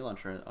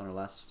launcher on our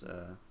last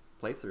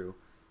playthrough,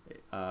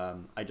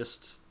 I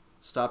just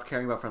stopped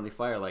caring about friendly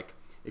fire. Like,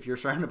 if you're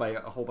surrounded by a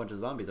whole bunch of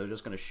zombies, I was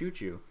just going to shoot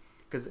you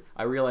because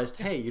I realized,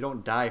 hey, you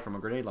don't die from a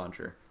grenade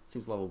launcher.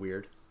 Seems a little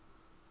weird.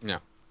 Yeah.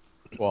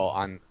 Well,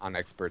 on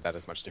expert that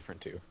is much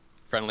different too.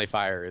 Friendly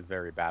fire is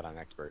very bad on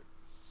expert.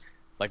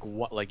 Like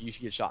what? Like you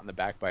should get shot in the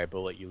back by a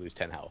bullet, you lose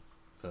 10 health.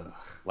 Ugh.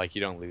 Like you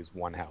don't lose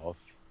 1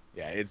 health.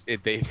 Yeah,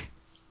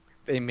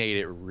 they made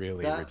it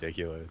really That-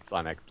 ridiculous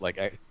on expert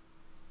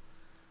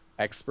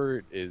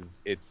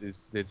is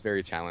it's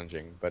very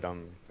challenging, but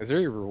it's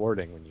very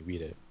rewarding when you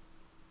beat it.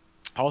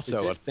 Also,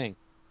 Is it? a thing.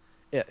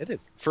 Yeah, it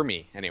is for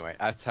me anyway.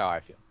 That's how I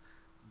feel.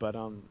 But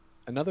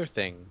another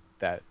thing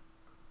that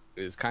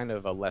is kind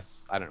of a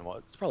less I don't know. Well,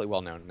 it's probably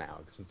well known now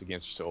since the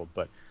games are so old.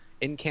 But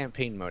in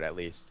campaign mode, at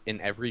least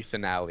in every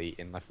finale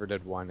in Left 4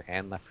 Dead 1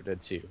 and Left 4 Dead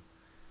 2,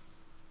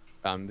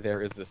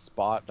 there is a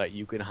spot that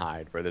you can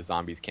hide where the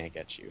zombies can't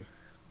get you.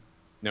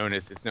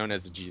 It's known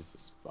as a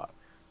Jesus spot.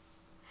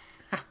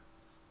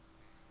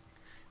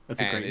 That's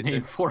a And great it's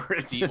name for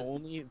it.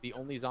 the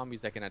only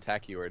zombies that can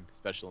attack you are the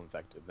special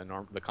infected.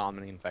 The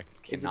common infected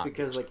Is it cannot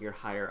because get you. like you're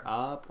higher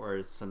up, or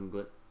is some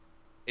glitch?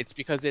 It's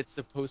because it's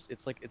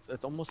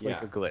almost like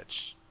Yeah. a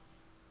glitch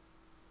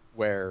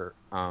where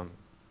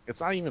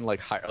it's not even like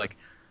high like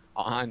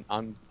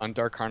on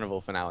Dark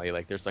Carnival finale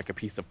like there's like a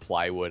piece of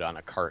plywood on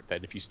a cart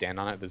that if you stand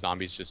on it the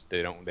zombies just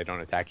they don't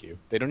attack you.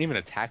 They don't even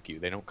attack you.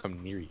 They don't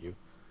come near you.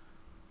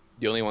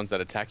 The only ones that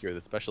attack you are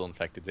the special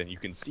infected, and you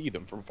can see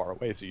them from far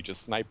away, so you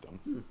just snipe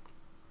them.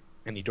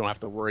 And you don't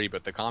have to worry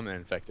about the common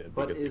infected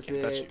But because they is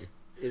can't touch it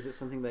you. is it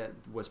something that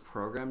was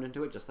programmed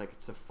into it, just like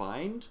to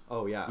find?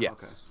 Oh yeah.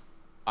 Yes.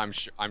 I'm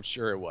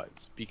sure it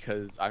was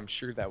because I'm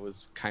sure that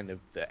was kind of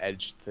the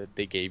edge that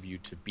they gave you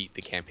to beat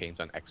the campaigns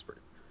on expert.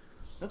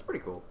 Okay. That's pretty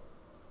cool.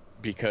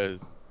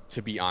 Because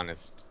to be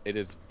honest, it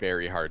is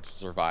very hard to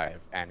survive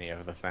any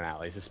of the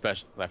finales,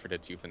 especially Left 4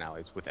 Dead 2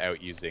 finales,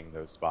 without using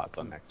those spots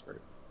on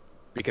expert.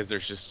 Because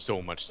there's just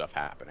so much stuff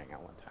happening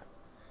at one time.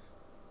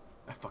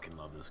 I fucking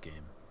love this game.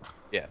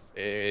 Yes,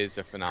 it is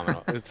a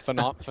phenomenal. It's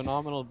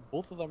phenomenal.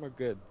 Both of them are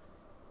good.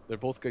 They're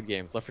both good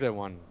games. Left 4 Dead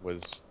 1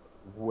 was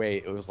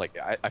it was like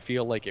I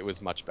feel like it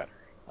was much better.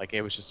 Like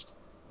it was just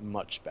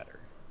much better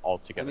I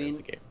altogether as a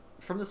mean, game.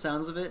 from the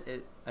sounds of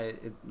it,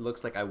 it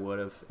looks like I would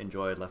have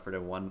enjoyed Left 4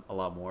 Dead 1 a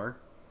lot more.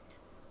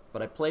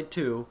 But I played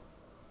 2, so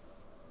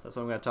that's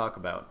what I'm going to talk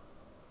about.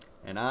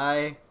 And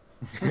I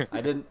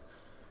didn't.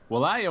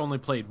 Well, I only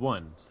played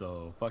 1,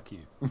 so fuck you.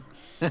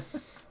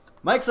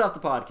 Mike's off the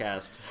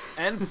podcast.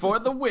 And for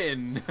the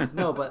win.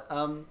 No, but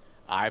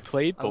I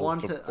played I both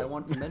want of to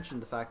them. mention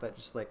the fact that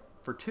just like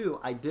for 2,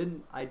 I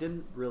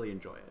didn't really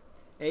enjoy it.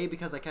 A,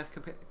 because I kept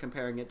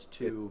comparing it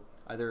to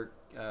either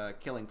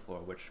Killing Floor,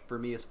 which for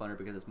me is funner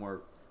because it's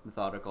more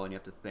methodical and you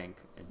have to think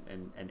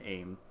and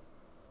aim.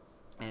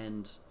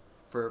 And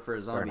for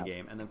a zombie enough.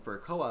 game, and then for a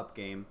co-op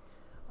game,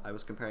 I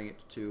was comparing it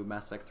to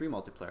Mass Effect 3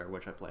 multiplayer,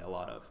 which I play a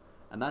lot of,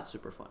 and that's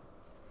super fun.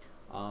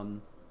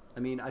 Um, I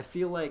mean, I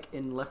feel like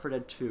in Left 4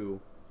 Dead 2,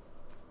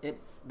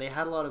 they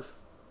had a lot of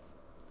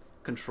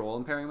control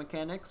and pairing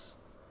mechanics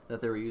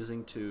that they were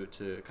using to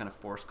kind of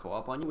force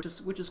co-op on you,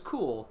 which is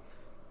cool,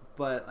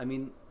 but I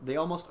mean they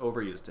almost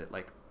overused it.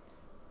 Like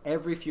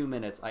every few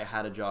minutes I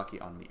had a jockey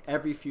on me.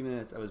 Every few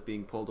minutes I was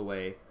being pulled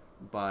away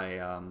by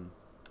uh,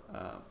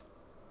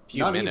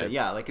 Few not minutes. even,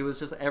 yeah, like it was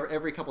just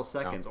every couple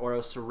seconds, or I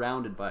was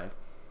surrounded by.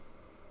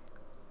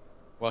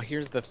 Well,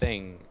 here's the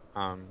thing.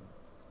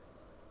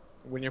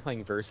 When you're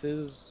playing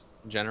versus,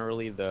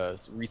 generally the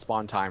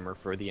respawn timer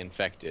for the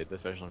infected, the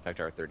special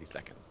infected, are 30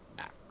 seconds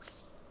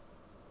max.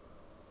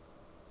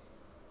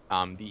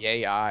 The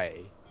AI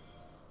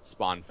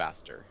spawn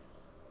faster.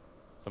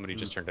 Somebody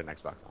just turned an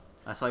Xbox on.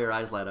 I saw your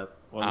eyes light up.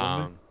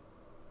 Wasn't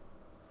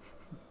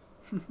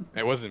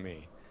It wasn't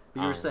me.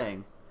 But you were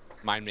saying.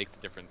 Mine makes a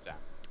different sound.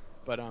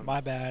 But My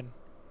bad.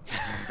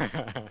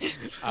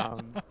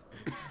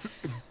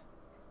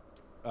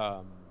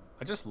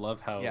 I just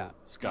love how Yeah,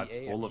 Scott's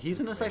the full of He's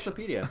an information.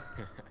 encyclopedia.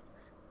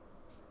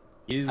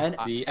 He's And-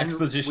 the and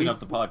exposition of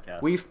the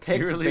podcast. We've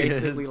picked really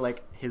basically is.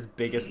 like his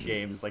biggest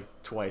games like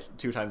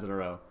 2 times in a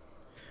row.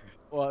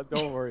 Well,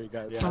 don't worry,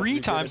 guys. Yeah. 3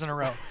 times in a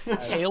row. Yeah.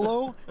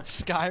 Halo,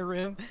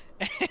 Skyrim,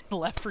 and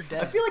Left 4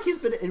 Dead. I feel like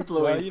he's been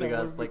influencing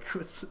Well, us like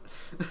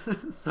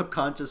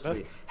subconsciously.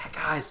 That's- Hey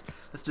guys,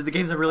 let's do the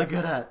games I'm really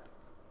good at.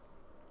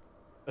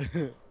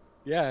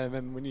 Yeah, and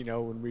then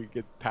when we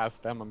get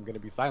past them, I'm gonna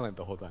be silent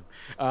the whole time.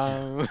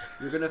 Um,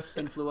 You're gonna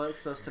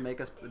influence us to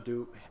make us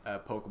do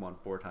Pokemon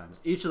 4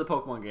 times. Each of the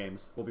Pokemon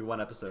games will be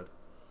one episode.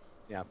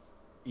 yeah,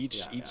 each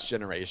Yeah, each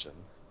generation.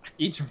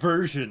 Each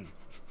version.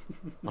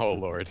 Oh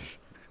Lord.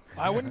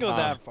 I wouldn't go Um,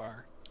 that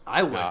far.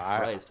 I no, would.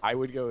 Christ. I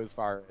would go as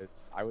far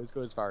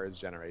as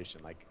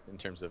generation, like in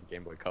terms of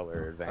Game Boy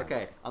Color Okay,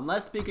 Advance.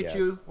 unless Pikachu,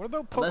 DS, What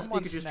about unless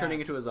Pokemon Pikachu's Snap?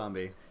 turning into a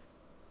zombie.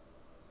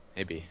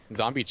 maybe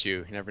Zombie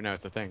Chew. You never know,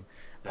 it's a thing.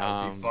 That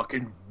would be Um,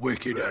 fucking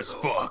wicked as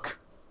fuck.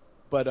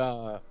 but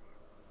another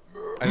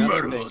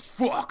Metal thing, as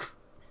fuck.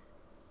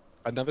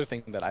 another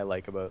thing that I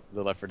like about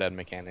the Left 4 Dead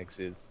mechanics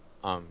is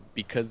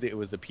because it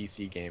was a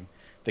PC game,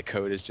 the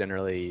code is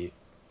generally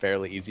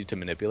fairly easy to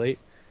manipulate.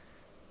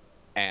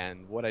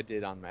 And what I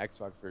did on my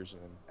Xbox version,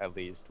 at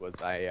least,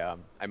 was I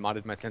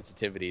modded my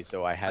sensitivity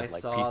so I I had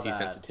like saw PC that.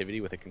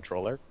 sensitivity with a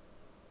controller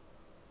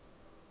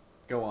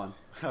Go on.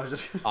 I was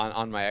just.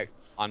 on my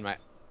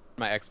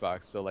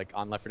Xbox. So like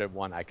on Left 4 Dead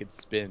 1, I could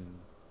spin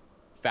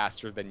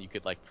faster than you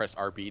could like press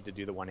RB to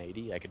do the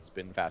 180. I could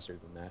spin faster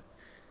than that,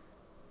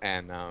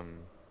 and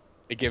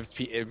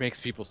it makes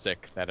people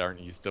sick that aren't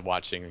used to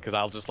watching because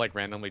I'll just like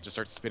randomly just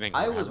start spinning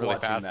I around was really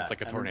watching fast. that, It's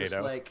like a and I'm just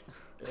tornado. like,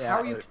 Yeah,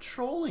 how are you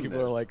controlling people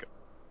this? are like,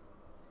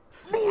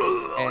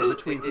 It's and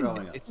between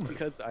throwing up. it's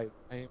because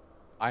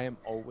I've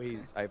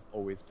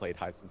always played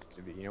high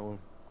sensitivity.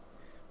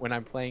 When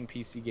I'm playing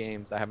PC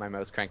games, I have my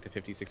mouse cranked to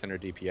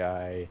 5600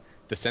 DPI.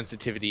 The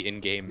sensitivity in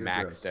game You're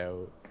maxed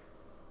gross.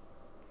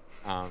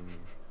 out. Um,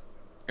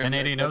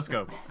 1080 no that's-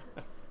 scope.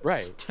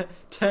 Right.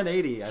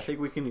 1080. I think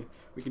we can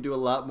do a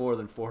lot more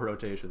than 4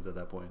 rotations at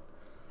that point.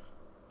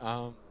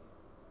 Um,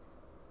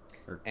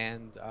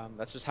 and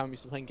that's just how I'm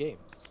used to playing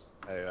games.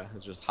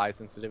 It's just high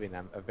sensitivity, and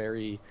I'm a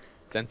very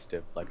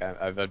sensitive. Like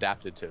I've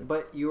adapted to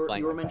But you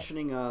playing were like that.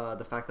 mentioning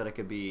the fact that it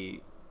could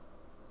be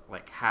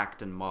like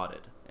hacked and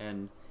modded,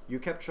 and you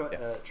kept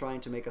Yes.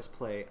 trying to make us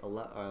play a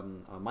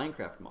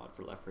Minecraft mod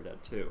for Left 4 Dead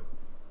 2.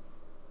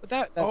 But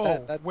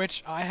that's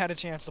Which I had a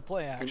chance to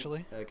play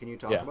actually. Can you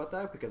talk yeah. about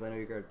that? Because I know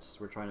you guys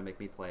were trying to make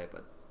me play it,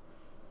 but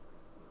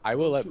I I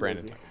will was let too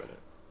Brandon lazy. talk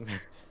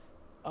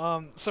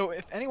about it. So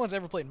if anyone's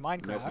ever played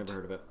Nope, Minecraft, never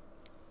heard of it.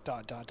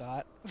 dot dot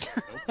dot.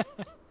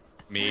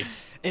 Me.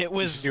 It You should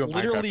was do a Minecraft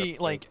literally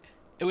episode. like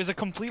it was a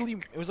complete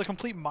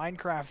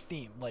Minecraft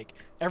theme. Like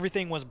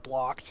everything was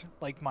blocked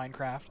like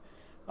Minecraft.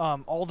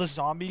 All the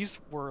zombies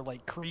were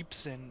like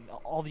creeps and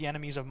all the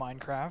enemies of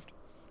Minecraft.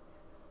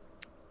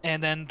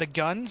 And then the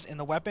guns and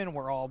the weapon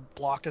were all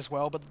blocked as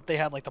well, but they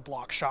had like the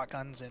block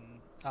shotguns and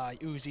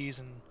Uzis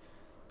and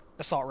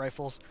assault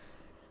rifles.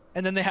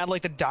 And then they had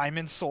like the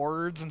diamond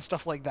swords and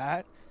stuff like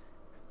that.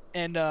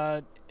 And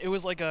it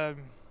was like it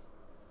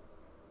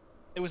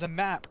was a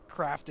map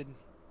crafted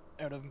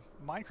out of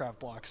Minecraft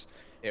blocks,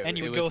 and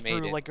you It would go was made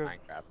through in like a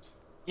Minecraft.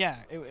 yeah,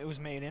 it was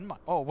made in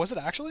oh, was it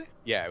actually?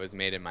 Yeah, it was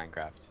made in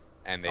Minecraft,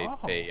 and Oh,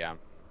 they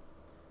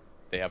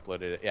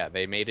uploaded it. Yeah,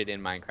 they made it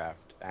in Minecraft,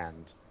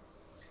 and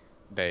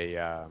they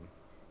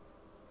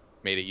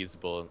made it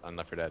usable on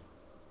Left 4 Dead.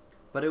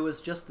 But it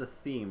was just the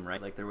theme,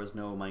 right? Like there was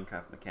no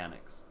Minecraft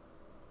mechanics.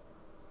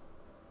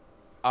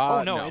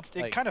 oh no, No, it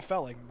like kind of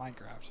felt like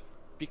Minecraft.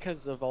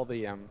 because of all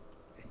the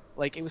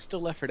like it was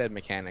still Left 4 Dead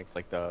mechanics,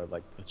 like the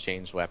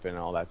changed weapon and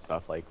all that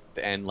stuff. Like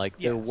and like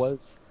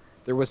Yes.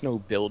 there was no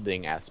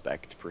building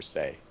aspect per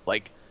se.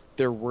 Like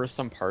there were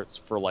some parts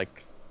for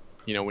like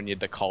when you had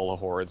the Call of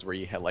Hordes where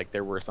you had like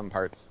there were some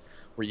parts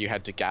where you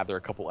had to gather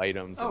a couple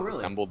items Oh, and really?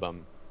 assemble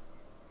them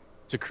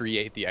to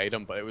create the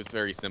item, but it was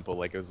very simple.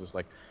 Like it was just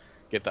like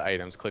get the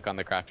items, click on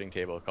the crafting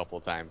table a couple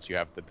of times, you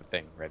have the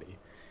thing ready.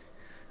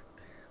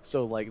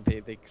 So like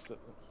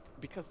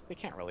because they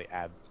can't really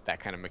add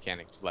that kind of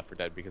mechanic to Left 4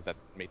 Dead because that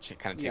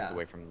kind of takes Yeah.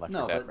 away from Left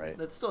 4 No, Dead, but right?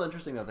 it's still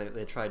interesting that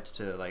they tried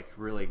to like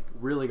really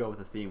go with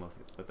the theme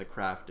with the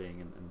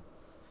crafting and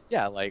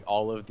Yeah, like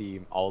all of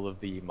the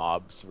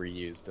mobs were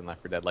used in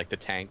Left 4 Dead, like the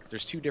tanks.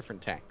 There's two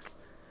different tanks.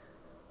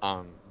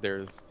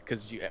 There's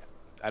because you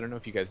I don't know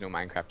if you guys know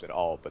Minecraft at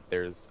all, but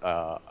there's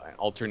an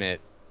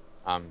alternate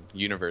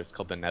universe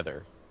called the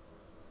Nether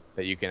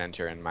that you can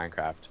enter in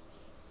Minecraft,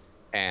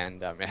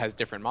 and it has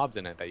different mobs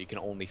in it that you can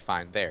only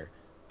find there.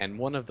 And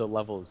one of the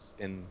levels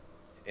in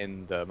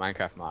the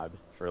Minecraft mod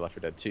for Left 4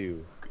 Dead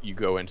 2, you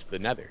go into the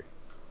Nether,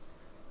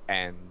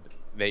 and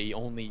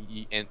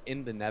and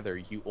in the Nether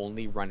you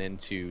only run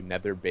into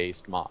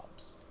Nether-based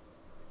mobs,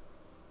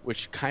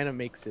 which kind of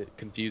makes it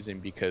confusing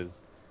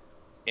because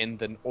in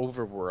the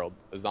overworld,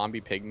 a zombie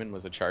pigman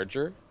was a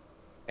charger,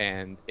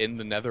 and in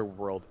the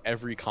netherworld,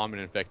 every common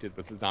infected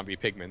was a zombie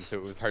pigman, so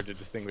it was hard to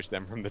distinguish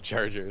them from the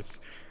chargers.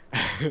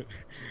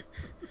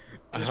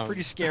 It was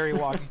pretty scary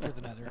walking through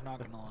the Nether. Not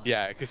gonna lie.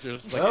 Yeah, because you're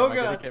just like, Oh am I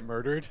gonna god. get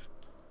murdered?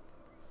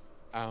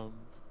 Um,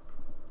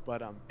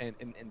 but and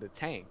in the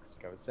tanks,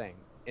 like I was saying,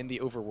 in the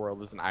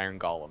overworld is an iron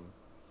golem,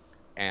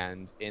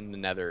 and in the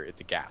nether it's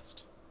a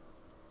ghast.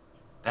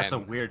 That's a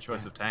And weird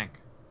choice of tank.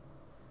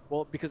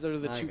 well, because they're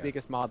the I two guess.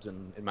 biggest mobs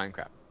in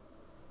Minecraft.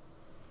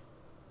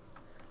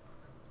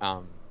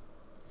 Um,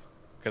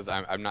 because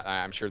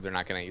I'm sure they're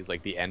not gonna use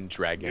like the End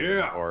Dragon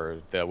Yeah.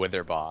 or the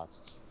Wither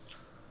Boss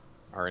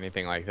or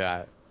anything like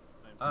that.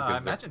 I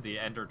Because imagine the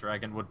Ender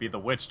Dragon would be the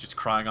witch just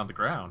crying on the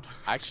ground.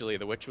 actually,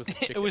 the witch was a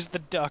chicken. It was the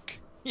duck.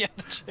 Yeah,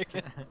 the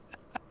chicken.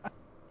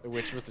 The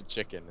witch was a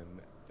chicken,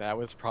 and that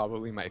was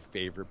probably my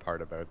favorite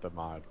part about the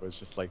mod. Was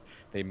just like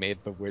they made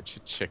the witch a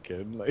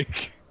chicken,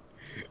 like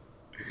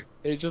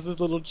it's just this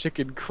little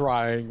chicken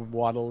crying,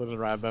 waddling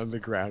around on the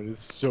ground. Is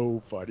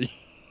so funny.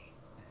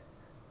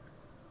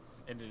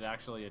 And it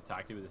actually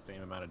attacked you with the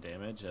same amount of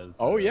damage as.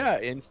 Oh yeah,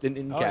 instant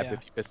in Oh, cap yeah.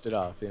 if you pissed it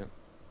off.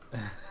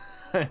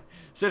 Yeah.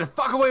 Say the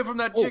fuck away from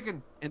that Oh.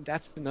 chicken. And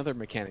that's another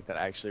mechanic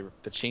that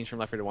changed from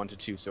Left 4 Dead 1 to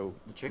 2. So,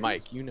 The chickens?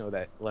 Mike, you know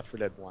that Left 4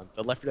 Dead 1,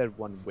 the Left 4 Dead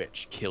 1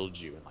 witch killed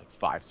you in like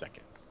 5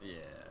 seconds. Yes.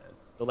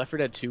 The Left 4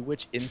 Dead 2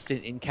 witch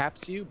instant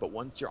incaps you, but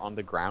once you're on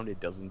the ground, it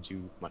doesn't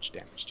do much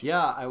damage to you.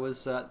 Yeah, I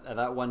was at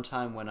that one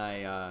time when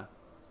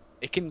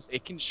It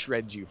can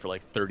shred you for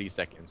like 30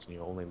 seconds, and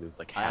you only lose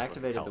like half I of your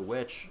activated the health.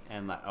 witch,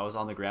 and I was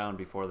on the ground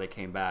before they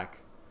came back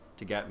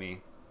to get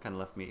me. Kind of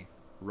left me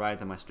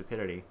writhe in my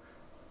stupidity,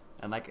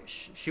 and like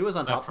she was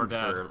on Left top 4 of me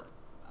Dead. for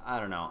I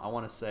don't know. I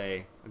want to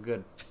say a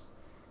good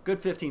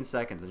 15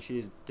 seconds, and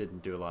she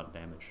didn't do a lot of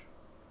damage.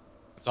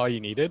 That's all you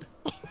needed?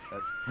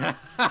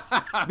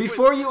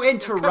 Before you Come on, I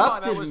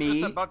interrupted was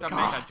me, just about to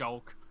God. make a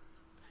joke.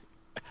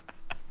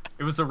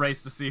 It was a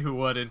race to see who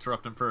would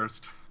interrupt him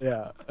first.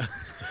 Yeah.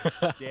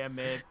 Damn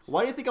it.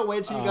 Why do you think I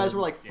waited till you guys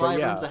were like But 5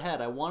 yeah. rooms ahead?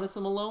 I wanted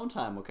some alone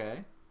time, okay?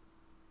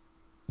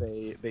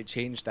 They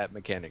changed that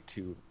mechanic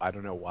too. I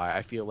don't know why.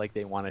 I feel like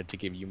they wanted to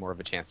give you more of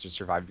a chance to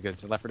survive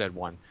because in Left 4 Dead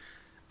 1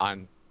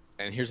 and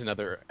here's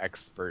another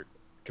expert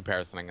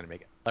comparison I'm going to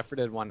make. Left 4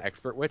 Dead 1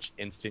 expert witch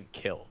instant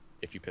kill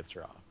if you pissed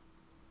her off.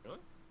 Really?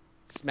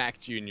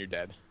 Smacked you and you're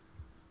dead.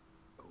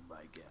 Oh my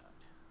god.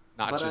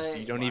 Not But just I-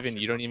 you don't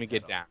even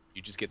get down.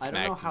 You just get I smacked.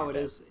 don't know and how you're it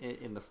dead. is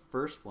in the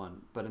first one,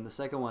 but in the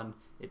second one,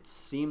 it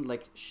seemed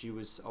like she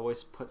was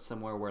always put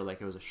somewhere where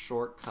like it was a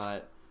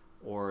shortcut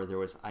or there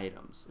was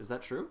items. Is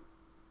that true?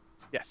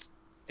 Yes.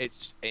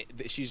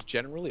 She's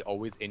generally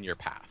always in your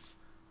path.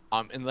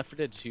 In Left 4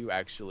 Dead 2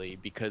 actually,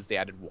 because they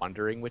added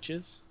wandering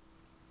witches.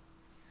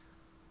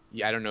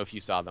 Yeah, I don't know if you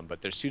saw them,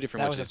 but there's two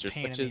different That was witches. a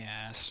pain in the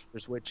ass.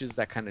 There's witches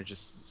that kind of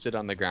just sit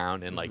on the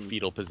ground in like Mhm.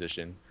 fetal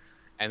position,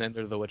 and then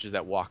there are the witches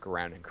that walk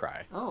around and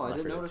cry. Oh, in I Left 4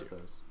 didn't Dead notice 2.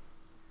 those.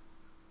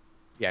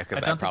 Yeah, I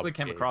because don't think we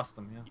came across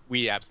them, yeah.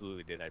 We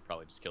absolutely did. I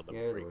probably just killed them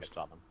Yeah, before you're you the guys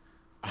saw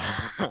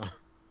them.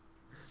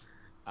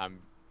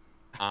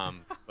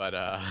 But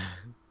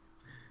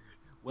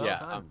Well yeah,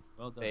 done.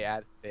 Well done.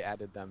 they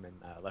added them in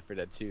Left 4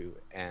 Dead 2,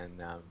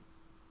 and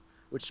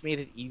which made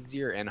it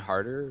easier and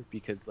harder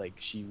because like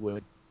she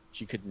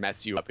could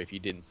mess you up if you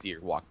didn't see her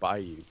walk by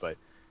you, but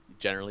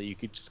generally you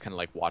could just kind of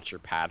like watch her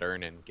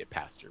pattern and get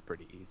past her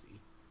pretty easy.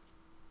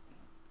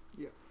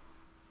 Yeah.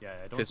 Yeah, I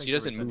don't Because think she there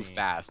doesn't was move any-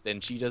 fast,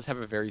 and she does have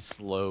a very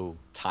slow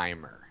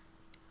timer.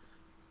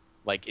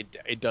 Like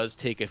it does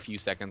take a few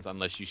seconds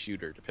unless you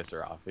shoot her to piss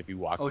her off if you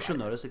walk Oh, by she'll her.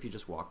 notice if you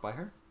just walk by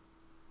her?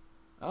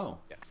 Oh.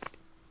 Yes.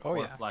 Oh or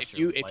yeah. flash If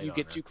your you light on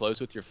get her. too close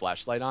with your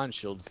flashlight on,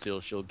 she gets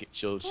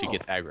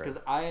aggro.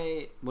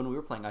 Because when we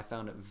were playing, I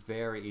found it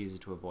very easy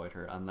to avoid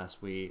her unless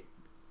we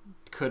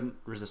couldn't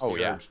resist Oh,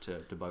 the yeah. urge to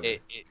bug her.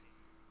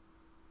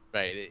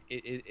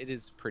 It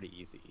is pretty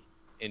easy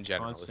in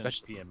general, Constant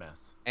especially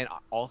PMS. and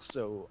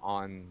also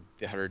on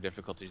the harder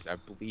difficulties. I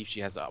believe she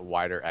has a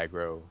wider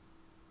aggro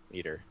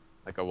meter,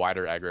 like a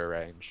wider aggro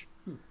range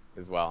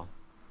as well.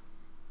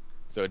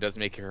 So it does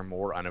make her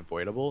more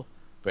unavoidable,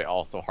 but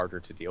also harder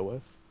to deal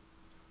with.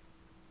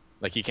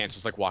 Like you can't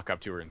just like walk up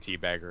to her and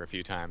teabag her a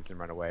few times and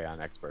run away on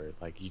expert.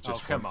 Like you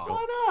just come won't on.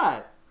 be Why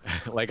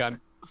not? able-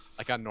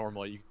 like on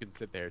normal, you can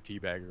sit there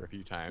teabag her a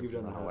few times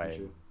You've and done run that, away haven't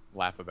you? and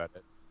laugh about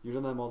it. You've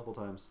done that multiple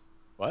times.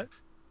 What?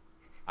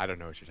 I don't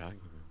know what you're talking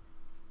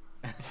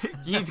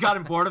Yeats got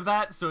him bored of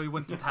that, so he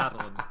went to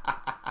paddling.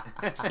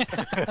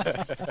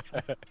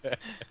 about.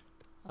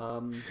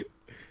 Um,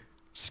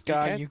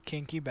 Scott, can- you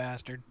kinky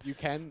bastard. You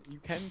can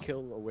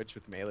kill a witch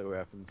with melee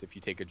weapons if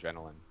you take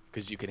adrenaline,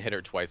 because you can hit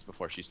her twice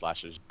before she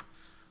slashes,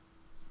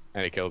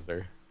 and it kills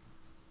her.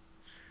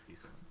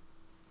 Decent.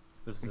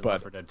 This is in But-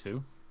 Left 4 Dead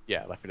 2.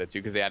 Yeah, Left 4 Dead 2,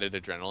 because they added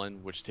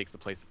adrenaline, which takes the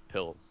place of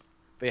pills.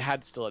 They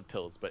still had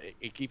pills, but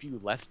it gave you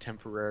less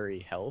temporary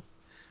health,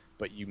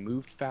 but you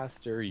moved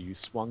faster, you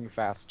swung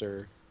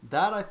faster,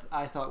 that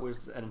I thought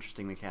was an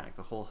interesting mechanic.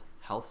 The whole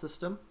health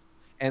system.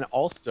 and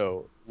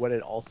also what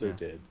it also Yeah.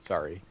 did.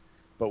 Sorry.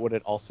 But what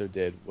it also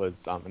did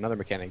was another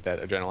mechanic that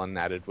adrenaline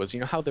added was,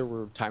 you know how there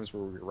were times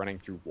where we were running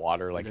through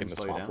water, like in didn't the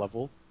slow you swamp down?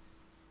 level?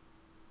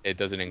 It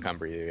doesn't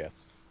encumber you,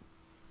 yes.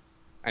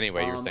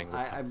 Anyway, you were saying...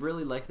 I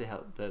really like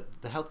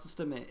the health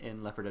system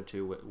in Left 4 Dead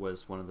 2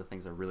 was one of the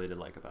things I really did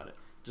like about it.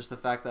 Just the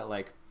fact that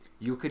like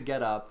you could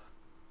get up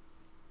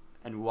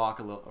and walk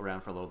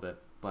around for a little bit,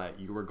 but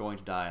you were going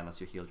to die unless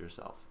you healed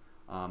yourself.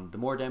 The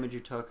more damage you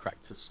took,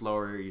 Correct. the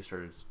slower you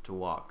started to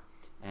walk,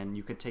 and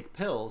you could take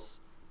pills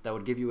that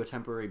would give you a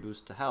temporary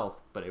boost to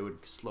health, but it would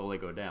slowly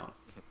go down.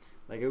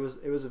 Like it was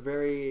a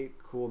very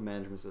cool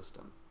management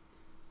system.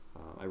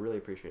 I really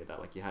appreciated that.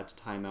 Like you had to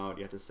time out,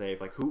 you had to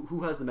save. Like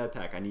who has the med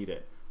pack? I need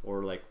it.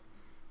 Or like,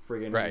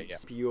 friggin' Right, yeah.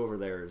 CPU over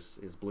there is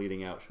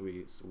bleeding out. Should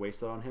we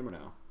waste it on him or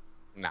no?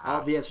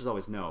 Nah. The answer is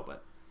always no,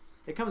 but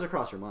it comes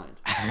across your mind.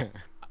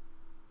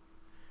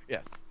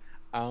 Yes.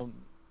 Um,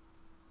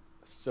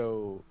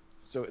 so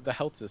the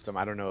health system,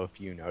 I don't know if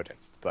you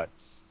noticed, but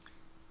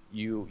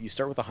you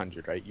start with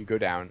 100, right? You go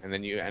down, and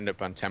then you end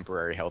up on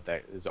temporary health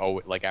that is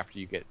always like after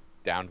you get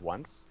downed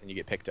once and you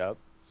get picked up,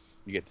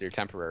 you get to your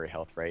temporary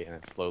health, right? And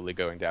it's slowly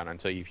going down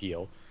until you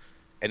heal.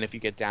 And if you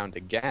get downed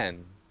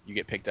again, you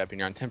get picked up and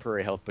you're on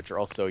temporary health, but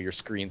your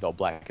screen's all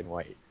black and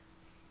white.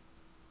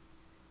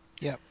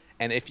 Yep.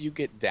 And if you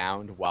get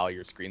downed while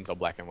your screen's all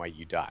black and white,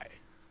 you die.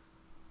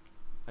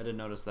 I didn't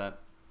notice that.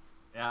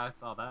 Yeah, I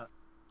saw that.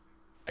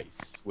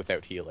 Ice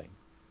without healing.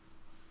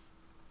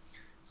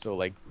 So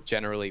like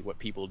generally what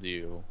people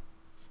do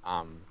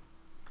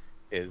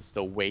is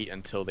they'll wait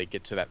until they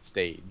get to that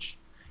stage.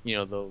 You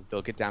know,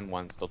 they'll get down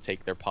once, they'll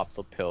take their pop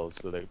the pills,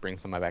 so that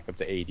brings them back up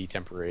to 80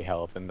 temporary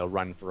health, and they'll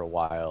run for a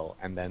while,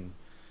 and then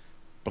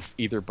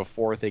either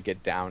before they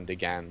get downed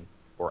again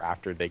or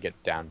after they get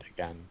downed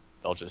again,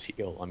 they'll just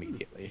heal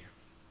immediately.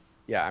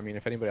 Yeah, I mean,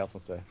 if anybody else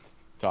wants to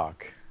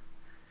talk,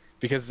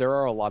 because there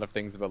are a lot of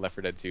things about Left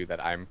 4 Dead 2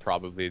 that I'm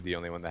probably the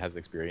only one that has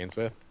experience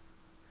with.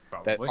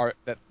 Probably.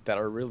 That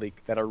are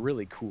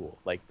really cool.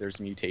 Like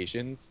there's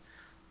mutations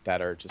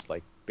that are just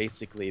like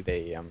basically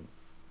they're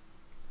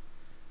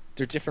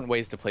different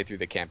ways to play through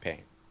the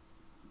campaign.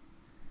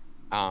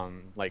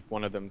 Like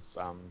one of them's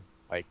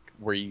like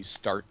where you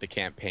start the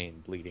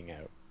campaign bleeding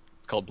out.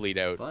 It's called bleed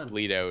out. Fun.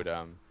 Bleed out.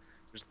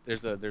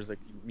 There's a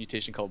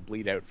mutation called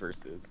bleed out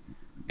versus,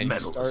 and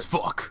Metal as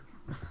fuck.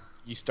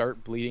 you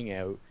start bleeding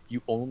out.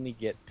 You only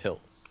get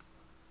pills.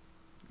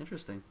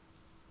 Interesting.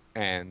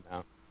 And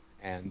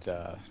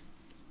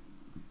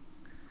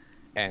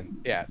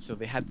yeah, so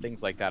they had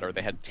things like that, or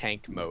they had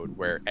tank mode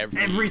where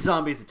Every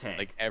zombie's a tank.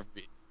 like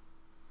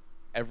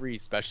every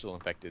special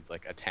infected's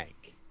like a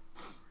tank.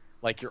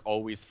 Like you're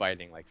always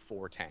fighting like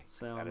 4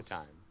 tanks at a Sounds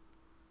time.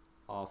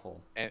 awful.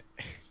 And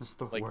It's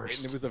the like worst.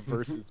 and it was a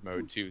versus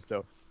mode too,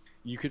 so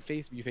you could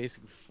be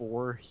facing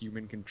 4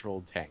 human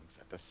controlled tanks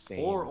at the same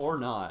or time.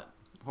 not.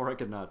 Or I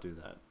could not do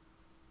that.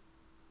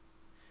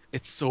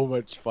 It's so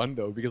much fun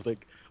though, because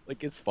like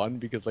it's fun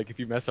because like if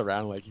you mess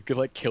around, like you could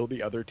like kill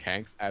the other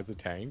tanks as a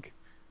tank.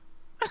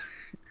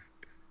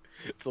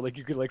 So like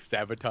you could like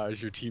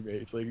sabotage your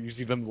teammates, like you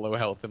see them low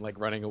health and like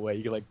running away,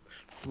 you could like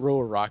throw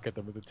a rock at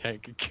them with a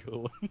tank and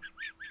kill them.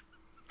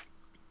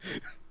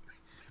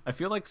 I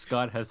feel like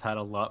Scott has had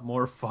a lot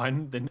more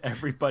fun than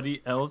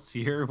everybody else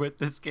here with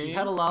this game. He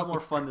had a lot more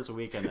fun this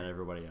weekend than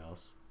everybody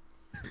else.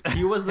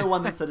 He was the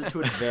one that set it to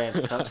advance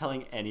without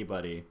telling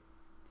anybody.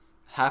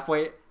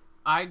 Halfway,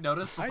 I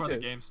noticed I before the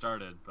did. game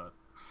started, but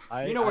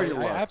You know where you I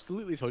look.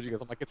 absolutely told you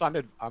guys. I'm like it's on.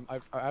 I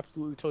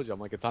absolutely told you. I'm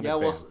like it's on yeah,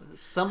 well, advance.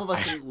 some of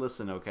us didn't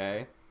listen,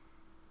 okay?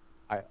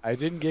 I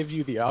didn't give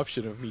you the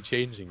option of me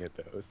changing it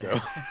though. So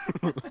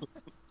It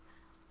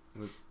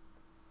was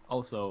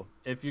Also,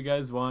 if you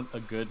guys want a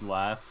good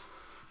laugh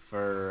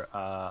for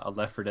a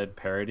Left 4 Dead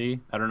parody,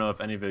 I don't know if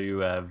any of you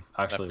have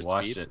actually for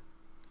watched Speed? it.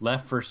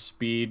 Left 4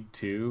 Speed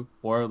 2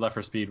 or Left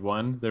 4 Speed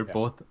 1, they're Yeah.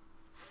 both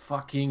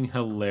fucking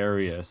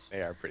hilarious.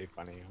 they are pretty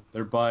funny.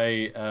 They're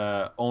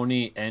by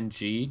Oni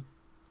NG,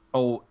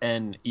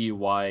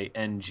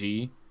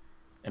 ONEYNG,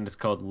 and it's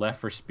called Left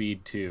 4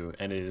 Speed 2,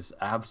 and it is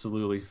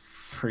absolutely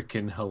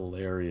freaking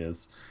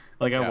hilarious.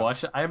 Like I Yeah.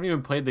 watched it, I haven't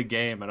even played the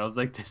game, and I was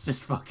like, this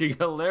is fucking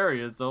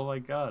hilarious. Oh my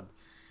god.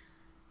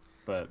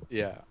 But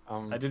Yeah.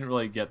 I didn't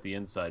really get the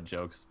inside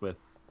jokes with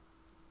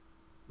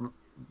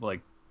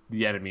like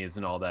the enemies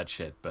and all that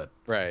shit, but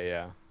Right.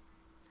 Yeah.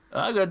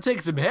 I'm gonna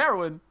take some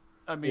heroin.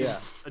 I mean, Yeah.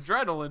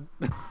 adrenaline.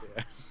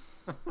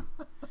 Yeah.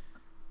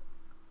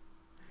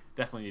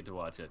 Definitely need to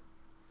watch it.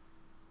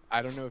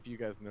 I don't know if you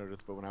guys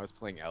noticed, but when I was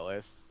playing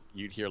Ellis,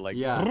 you'd hear like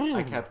yeah.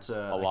 I a kept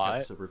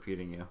lot.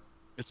 repeating you.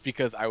 It's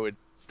because I would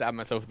stab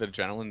myself with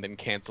adrenaline, then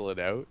cancel it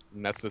out,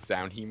 and that's the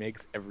sound he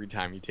makes every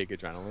time you take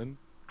adrenaline.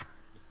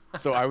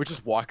 So I would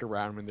just walk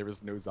around when there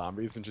was no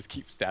zombies and just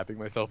keep stabbing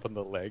myself in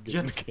the leg.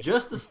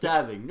 Just the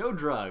stabbing, no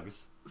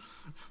drugs.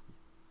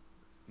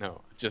 No,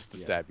 just the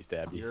Yeah.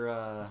 stabby. You're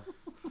a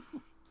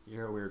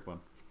weird one.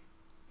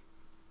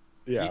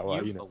 Yeah, well,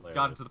 you've you know.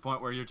 gotten to the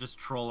point where you're just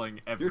trolling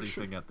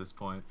everything at this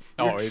point.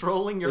 You're Oh,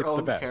 trolling your it's the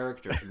own best.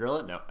 character.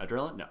 Adrenaline, no.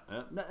 Adrenaline, no.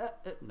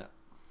 No.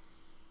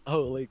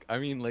 Oh, like I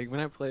mean, like when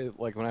I play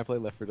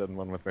Left 4 Dead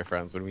 1 with my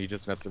friends, when we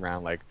just mess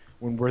around, like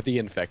when we're the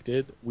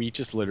infected, we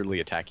just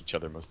literally attack each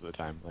other most of the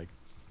time. Like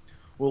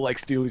we'll like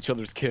steal each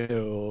other's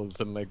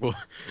kills, and like we'll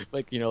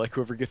like like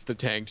whoever gets the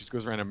tank just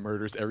goes around and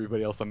murders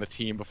everybody else on the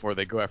team before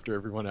they go after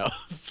everyone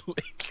else.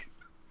 Like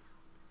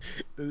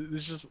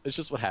it's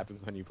just what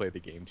happens when you play the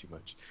game too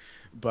much.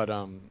 But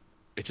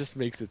it just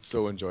makes it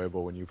so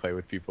enjoyable when you play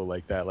with people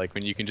like that. Like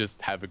when you can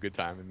just have a good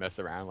time and mess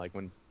around. Like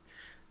when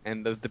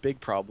and the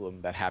big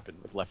problem that happened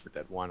with Left 4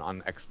 Dead 1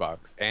 on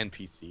Xbox and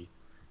PC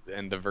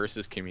and the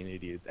versus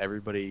community is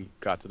everybody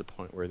got to the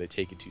point where they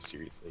take it too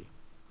seriously.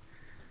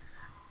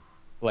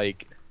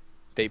 Like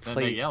they Then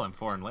play they it yell in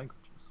foreign languages.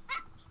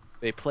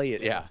 They play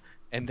it, Yeah. yeah,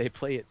 and they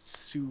play it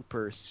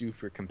super,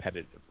 super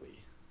competitively.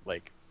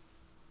 Like,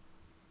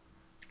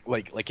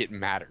 like it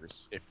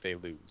matters if they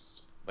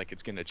lose. Like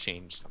it's gonna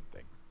change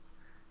something,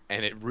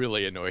 and it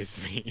really annoys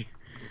me.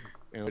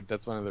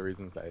 That's one of the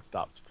reasons I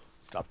stopped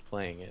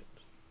playing it,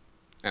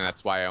 and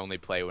that's why I only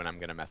play when I'm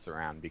gonna mess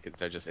around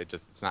because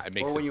it's not it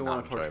makes Or when it you not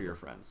want to torture enjoyable. your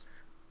friends.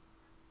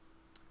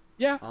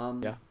 Yeah,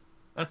 Um, yeah,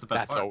 That's the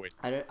best that's part. always.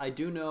 I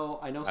do know.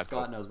 I know That's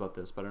Scott all. knows about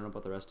this, but I don't know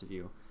about the rest of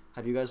you.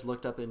 Have you guys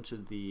looked up into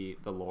the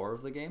lore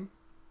of the game?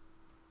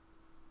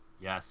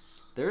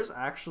 Yes. There's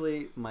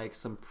actually like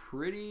some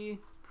pretty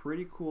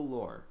cool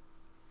lore.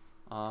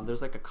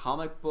 There's like a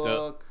comic The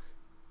book.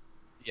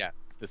 yeah,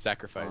 the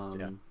sacrifice.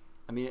 Yeah.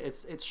 I mean,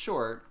 it's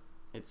short.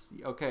 It's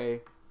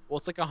okay. Well,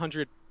 it's like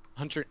 100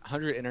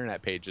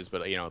 internet pages,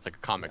 but it's like a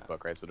Yeah, comic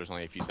book, right? So there's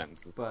only a few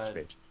sentences on each but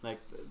page. like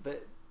the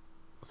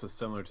So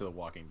similar to The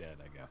Walking Dead,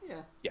 I guess.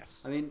 yeah.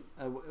 Yes. I mean,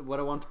 what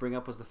I wanted to bring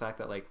up was the fact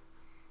that like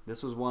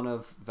this was one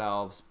of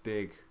Valve's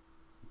big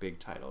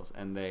titles,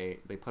 and they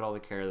put all the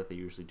care that they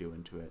usually do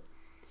into it,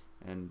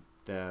 and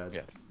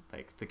Yes.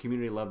 like the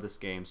community loved this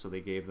game, so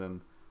they gave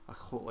them a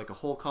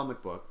whole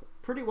comic book,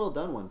 pretty well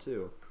done one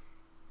too.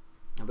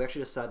 And we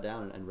actually just sat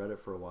down and read it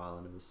for a while,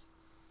 and it was.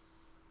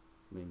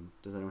 I mean,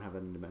 does anyone have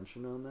any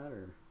dimension on that,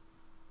 or?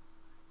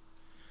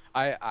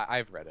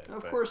 I've read it,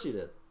 Of but course you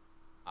did.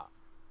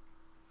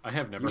 I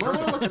have You never might heard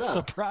want to of look it. it up.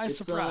 Surprise,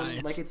 It's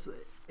surprise. like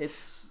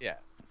it's yeah.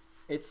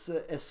 it's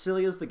as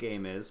silly as the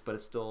game is, but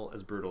it's still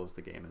as brutal as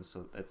the game is.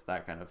 So it's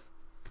that kind of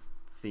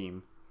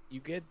theme. You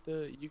get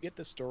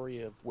the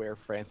story of where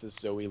Francis,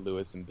 Zoe,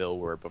 Lewis, and Bill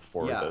were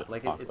before Yeah, the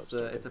like apocalypse it's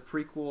started. a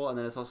prequel, and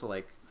then it's also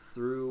like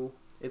through.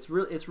 It's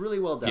really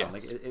well done. Like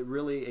Yes. it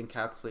really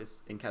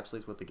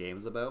encapsulates what the game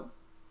is about.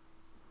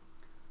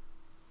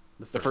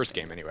 The first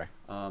game, anyway.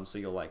 So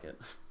you'll like it.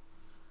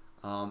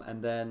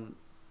 And then,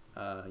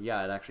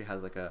 yeah, it actually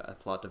has like a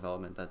plot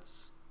development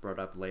that's brought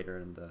up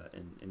later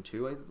in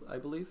two, I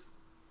believe,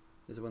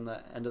 is when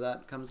the end of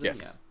that comes in.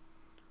 Yes.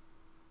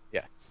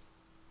 Yes.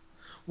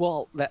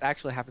 Well, that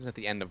actually happens at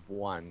the end of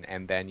one,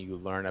 and then you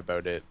learn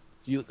about it.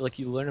 You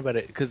learn about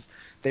it because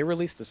they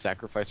released the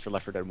sacrifice for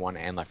Left 4 Dead 1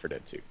 and Left 4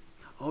 Dead 2.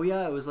 Oh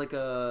yeah, it was like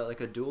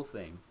a dual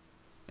thing.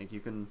 Like you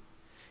can.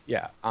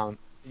 Yeah.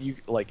 You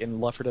like in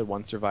Left 4 Dead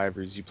 1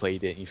 Survivors, you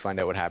played it and you find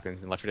out what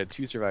happens. In Left 4 Dead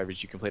 2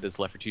 Survivors, you can play it as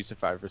Left 4 2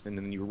 Survivors, and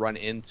then you run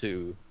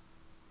into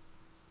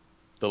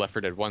the Left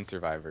 4 Dead 1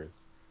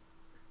 Survivors,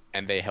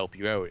 and they help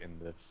you out in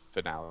the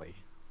finale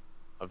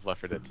of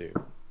Left 4 Dead 2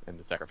 and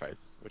the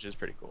sacrifice, which is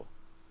pretty cool.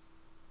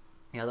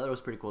 Yeah, that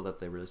was pretty cool that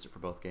they released it for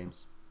both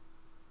games.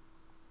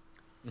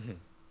 Mm-hmm.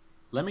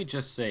 Let me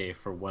just say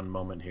for one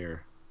moment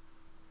here.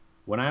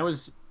 When I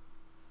was,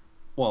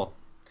 well,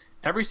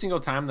 every single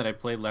time that I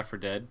played Left 4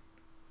 Dead,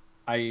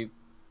 I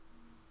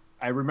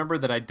I remember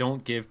that I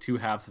don't give two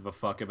halves of a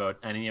fuck about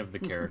any of the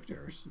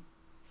characters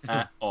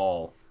at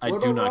all. I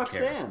What do about not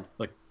care. Roxanne?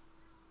 Like,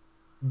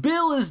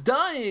 Bill is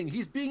dying.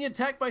 He's being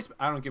attacked by.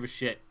 I don't give a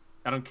shit.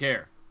 I don't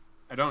care.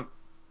 I don't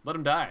let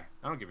him die.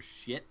 I don't give a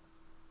shit.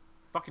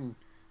 Fucking,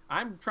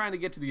 I'm trying to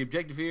get to the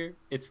objective here.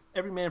 It's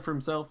every man for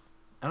himself.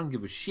 I don't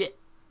give a shit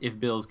if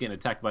Bill's getting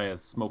attacked by a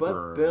smoker But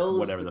or Bill is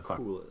whatever the the fuck.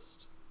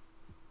 coolest.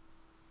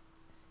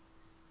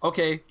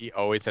 Okay, He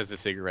always has a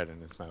cigarette in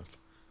his mouth.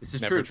 this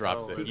is Never true.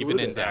 drops Oh, it, he even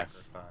glued in it.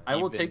 death. I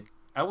will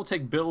Even-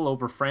 take Bill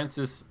over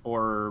Francis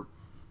or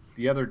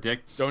the other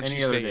dick Don't any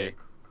you other say day. it.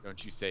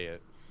 Don't you say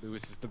it.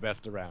 Lewis is the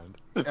best around.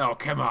 Oh,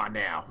 come on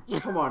now.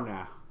 Come on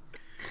now.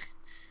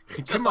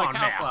 Just Come like on now.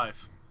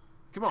 Half-Life.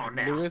 Come on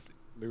now.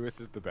 Lewis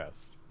is the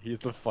best. He's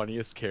the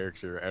funniest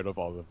character out of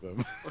all of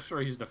them. Well,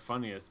 sure, he's the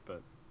funniest,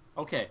 but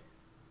okay.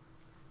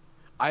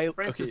 I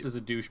Francis okay. is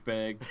a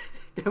douchebag.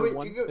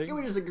 one Can thing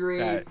we just agree?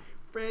 that-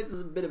 Francis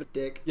is a bit of a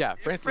dick. Yeah,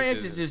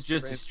 Francis is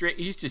just Francis- a straight.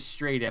 He's just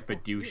straight up a Oh,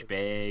 he is.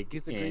 douchebag,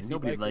 He's a and greasy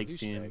nobody biker likes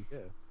douchebag, him.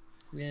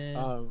 yeah.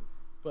 Yeah.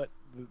 But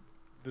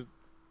the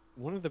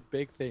one of the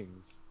big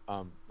things,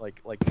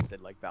 like you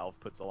said, like Valve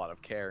puts a lot of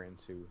care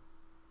into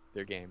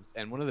their games,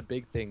 and one of the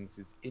big things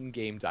is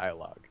in-game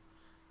dialogue.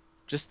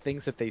 Just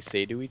things that they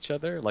say to each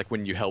other, like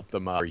when you help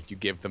them up, or you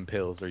give them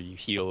pills, or you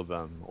heal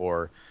them,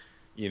 or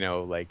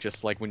like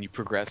just like when you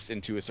progress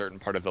into a certain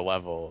part of the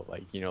level,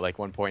 like like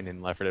one point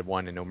in Left 4 Dead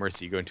 1 and No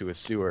Mercy, you go into a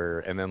sewer,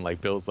 and then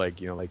like Bill's like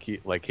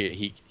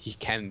he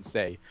can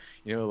say,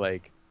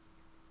 like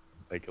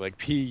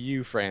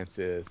P.U.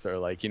 Francis, or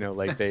like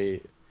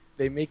they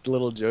make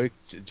little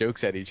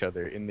jokes at each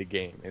other in the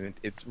game, and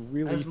it's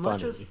really As much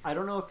funny. as I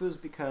don't know if it was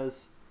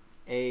because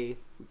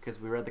because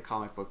we read the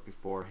comic book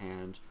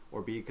beforehand,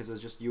 or B, because it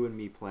was just you and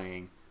me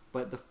playing.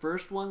 But the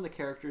first one, the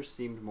characters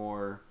seemed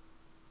more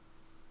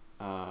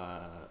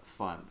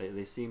fun.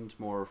 They seemed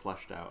more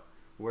fleshed out.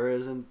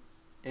 Whereas in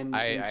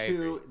I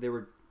two,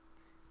 agree.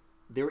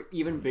 they were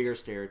even bigger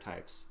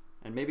stereotypes.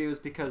 And maybe it was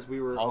because we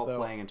were all Although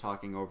playing and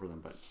talking over them,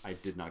 but I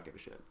did not give a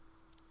shit.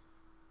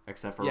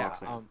 Except for yeah,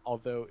 Roxanne.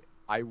 although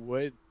I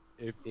would,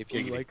 if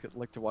you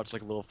like to watch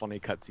like a little funny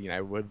cutscene,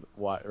 I would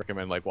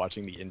recommend like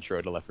watching the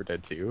intro to Left 4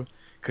 Dead 2,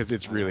 because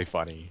it's really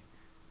funny.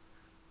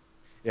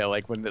 Yeah,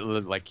 like when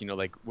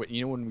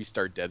when we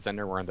start Dead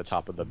Center, we're on the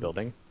top of the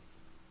building.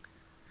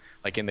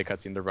 Like in the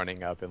cutscene, they're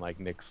running up, and like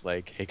Nick's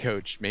like, "Hey,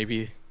 coach,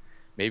 maybe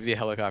the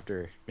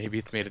helicopter, maybe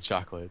it's made of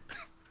chocolate."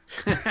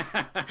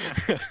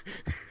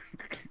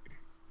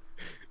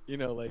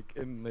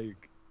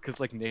 Because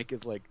like Nick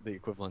is like the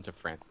equivalent of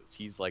Francis.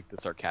 He's like the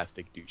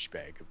sarcastic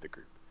douchebag of the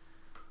group.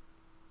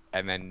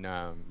 And then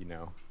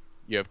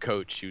you have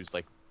Coach, who's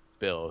like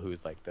Bill,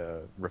 who's like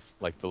the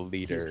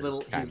leader.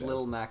 He's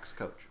little Max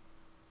coach.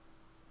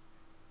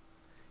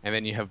 And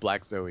then you have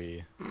Black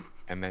Zoe,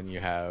 and then you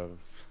have.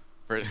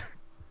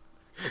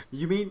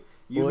 You mean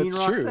Well, it's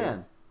true.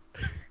 Roxanne?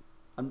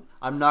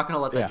 I'm not gonna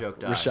let that joke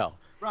die. Rochelle.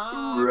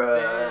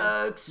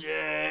 Roxanne.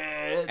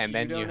 And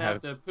then you don't you have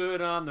have to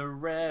put on the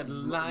red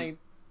light.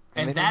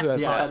 And And then you that's have-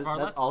 Yeah, part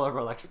that's all of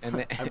our Lex. And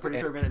then- I'm pretty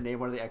sure we're gonna name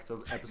one of the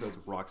episodes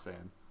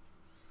Roxanne.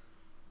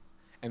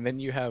 And then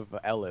you have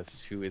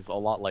Ellis, who is a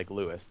lot like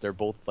Lewis. They're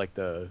both like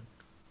the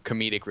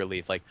comedic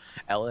relief. Like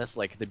Ellis,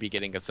 like at the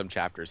beginning of some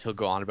chapters, he'll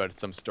go on about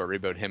some story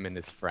about him and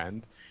his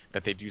friend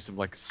that they do some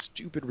like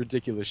stupid,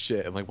 ridiculous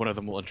shit, and like one of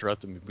them will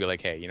interrupt him and be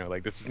like, "Hey,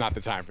 like this is not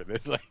the time for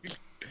this."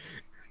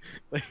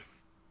 Like,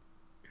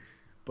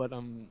 but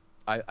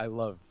I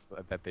love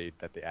that they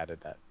added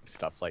that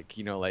stuff. Like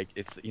like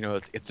it's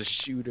a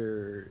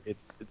shooter,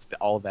 it's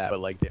all that, but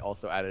like they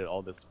also added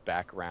all this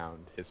background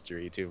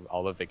history to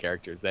all of the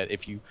characters that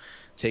if you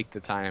take the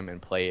time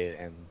and play it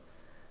and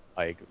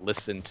like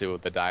listen to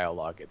the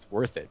dialogue, it's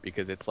worth it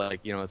because it's like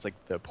it's like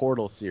the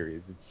Portal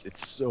series.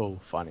 It's so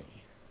funny.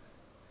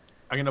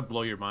 I'm gonna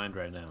blow your mind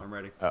right now. I'm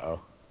ready.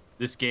 Uh-oh.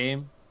 This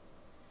game,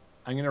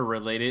 I'm gonna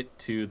relate it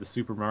to the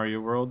Super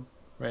Mario World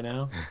right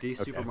now. The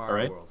Super Okay. Mario All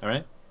right, World. all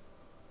right.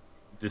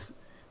 This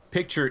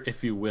picture,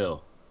 if you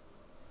will,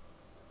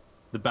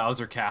 the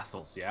Bowser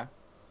castles. Yeah,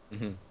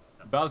 Mhm.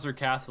 Bowser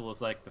Castle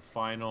is like the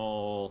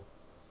final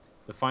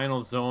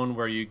zone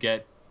where you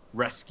get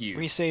rescued.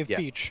 We save Yeah.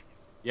 Peach.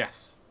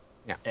 Yes.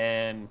 Yeah.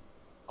 And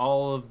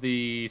all of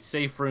the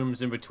safe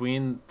rooms in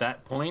between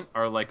that point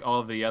are like all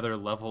of the other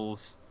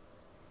levels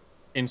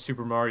in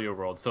Super Mario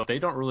World. So they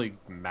don't really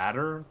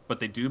matter, but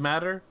they do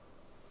matter.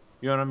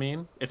 You know what I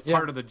mean? It's Yeah.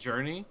 part of the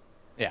journey.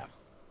 Yeah,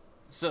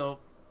 So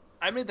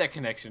I made that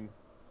connection.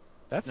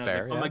 that's And I was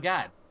fair. like, oh my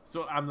god.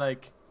 So I'm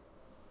like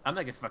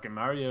a fucking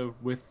Mario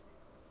with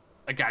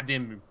a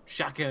goddamn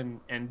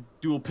shotgun and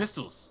dual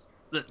pistols.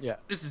 Yeah.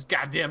 This is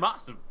goddamn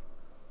awesome.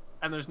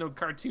 And there's no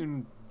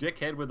cartoon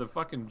dickhead with a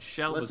fucking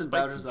shell Listen, with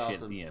spikes Bowser's and shit at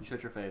awesome. the You end.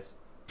 shut your face.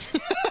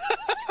 He's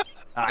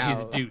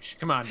Now- a douche.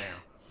 Come on now.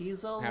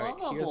 He's a Now,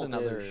 lovable here's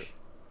another- douche.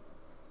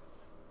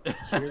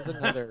 Here's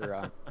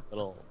another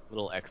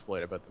little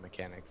exploit about the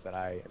mechanics that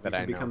I You can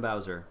know become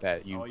Bowser.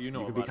 that you Oh, you know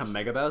you a can lot become of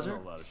Mega shit. Bowser? You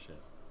know a lot of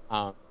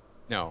shit.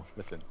 no,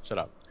 listen, shut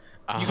up.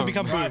 You can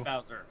become Cry Boo.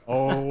 Bowser.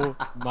 Oh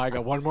my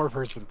god, one more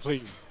person,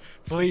 please,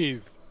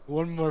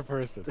 one more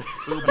person.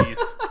 Boobies.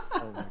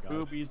 Oh my god,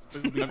 Boobies,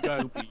 boobies,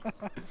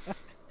 boobies.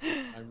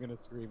 I'm gonna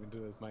scream into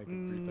this mic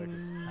in 3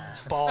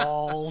 seconds.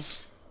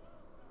 Balls.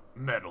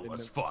 Metal In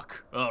as the-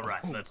 fuck.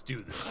 Alright, let's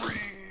do this.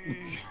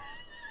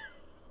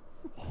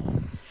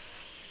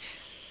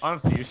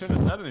 Honestly, you shouldn't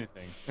have said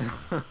anything.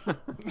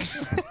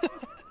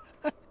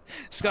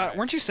 Scott, Alright.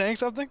 weren't you saying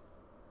something?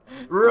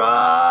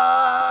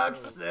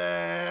 Roxanne!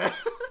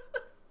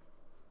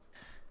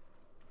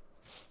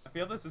 I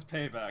feel this is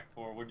payback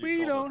for when you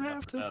We told us don't Left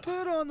have 4 to Dead.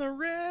 put on the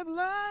red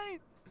light.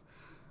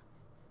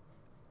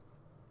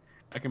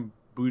 I can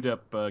boot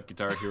up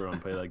Guitar Hero and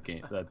play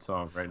that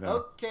song right now.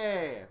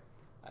 Okay.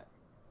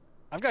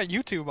 I've got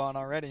YouTube on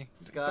already.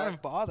 Scott? Don't even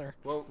bother.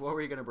 What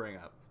were you gonna bring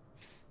up?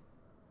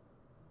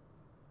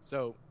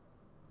 So,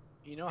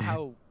 you know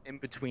how in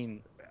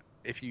between,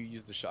 if you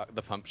use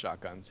the pump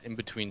shotguns, in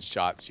between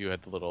shots you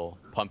have the little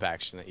pump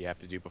action that you have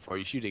to do before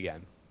you shoot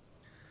again.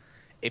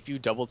 If you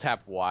double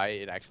tap Y,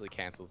 it actually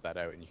cancels that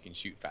out and you can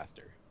shoot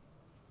faster.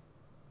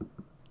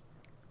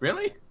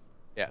 Really?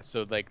 Yeah,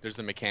 so like there's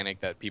a mechanic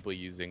that people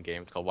use in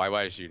games called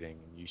YY shooting.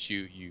 You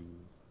shoot, you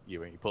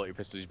when you pull out your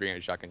pistols, you bring out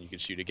your shotgun, you can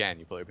shoot again.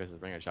 You pull out your pistols,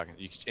 bring out your shotgun,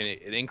 and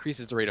it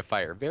increases the rate of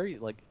fire. Very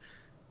like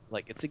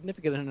it's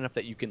significant enough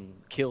that you can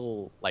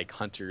kill like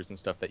hunters and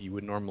stuff that you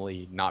would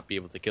normally not be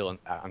able to kill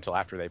until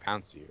after they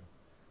pounce you,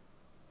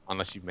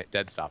 unless you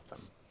dead stop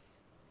them.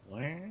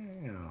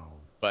 Wow.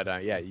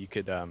 But yeah, you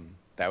could.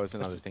 That was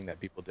another thing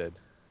that people did.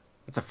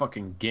 That's a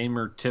fucking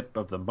gamer tip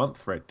of the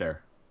month right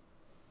there.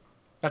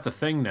 That's a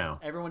thing now.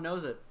 Everyone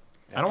knows it.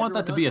 I don't want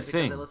that to be a Everyone knows it because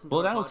they thing. listen to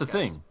Well, our now it's a podcast.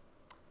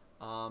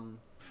 thing.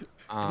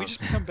 Did we just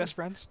become best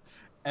friends?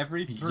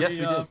 Every 3 Yes, we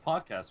did.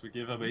 podcasts, we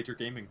give a major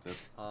gaming tip.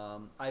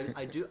 I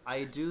do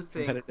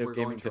think Competitive we're going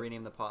gaming to tip.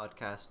 rename the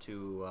podcast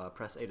to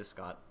Press A to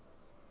Scott.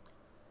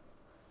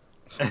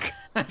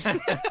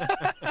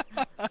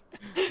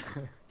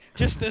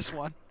 Just this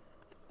one.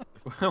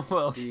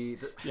 Well, The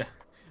yeah.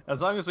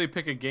 As long as we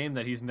pick a game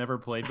that he's never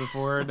played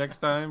before next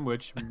time,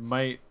 which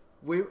might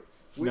we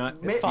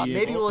Not may, be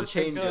maybe able we'll to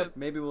change say it.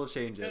 Maybe we'll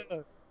change it.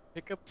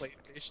 Pick a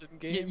PlayStation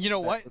game. You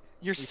know that what? was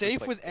You're only for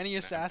safe with PlayStation any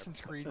and I've never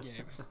Assassin's Creed played.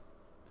 game.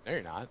 No,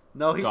 you're not.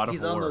 No, God of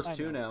he's on War. those I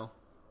two know.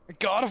 now.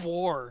 God of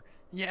War.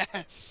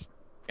 Yes.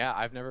 Yeah,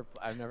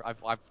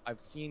 I've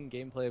seen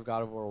gameplay of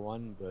God of War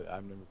 1, but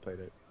I've never played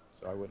it,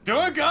 so I wouldn't know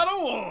Doing anything. God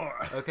of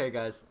War. Okay,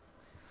 guys.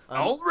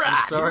 All I'm right,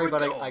 here sorry, we but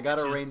go, I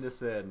gotta bitches. rein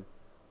this in.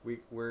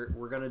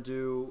 We're gonna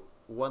do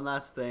one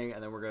last thing,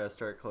 and then we're gonna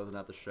start closing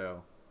out the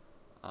show.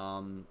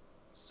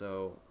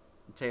 So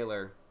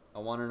Taylor, I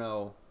want to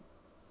know.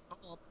 Oh,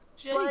 But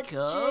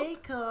Jacob,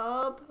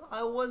 Jacob,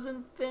 I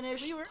wasn't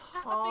finished we were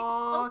having so much fun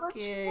on the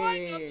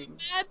talking.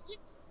 Magic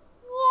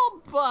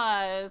School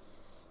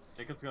Bus.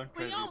 Jacob's going We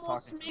crazy. He's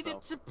almost talking to made it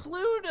himself. to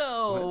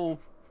Pluto.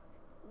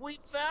 We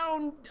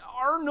found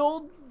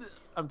Arnold.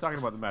 I'm talking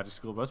about the Magic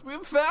School Bus. We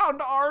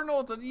found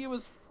Arnold, and he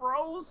was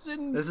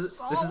frozen This is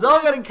all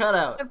solid. getting cut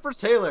out. And for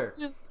Taylor,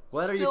 just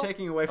what are you still...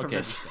 taking away from Okay,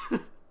 this from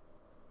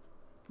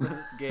this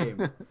game?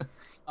 This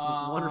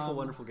wonderful, Um,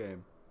 wonderful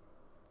game.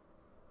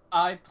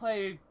 I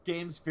play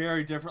games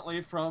very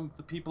differently from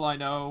the people I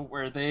know,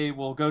 where they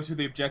will go to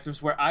the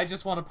objectives where I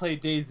just want to play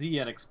DayZ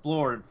and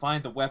explore and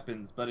find the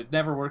weapons, but it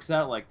never works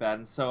out like that,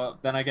 and so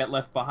then I get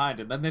left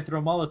behind, and then they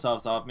throw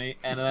Molotovs at me,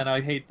 and then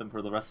I hate them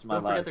for the rest of my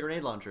Don't forget life. the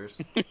grenade launchers.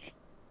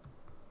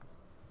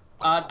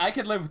 I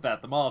can live with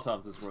that. The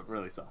Molotovs is what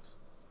really sucks.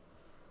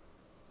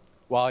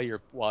 While you're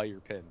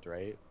pinned,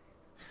 right?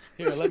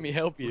 Here, let me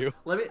help you.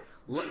 Let me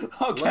Oh,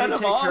 let get me him take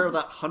care off! of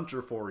that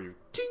hunter for you.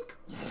 Tink.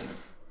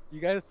 You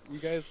guys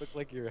look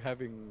like you're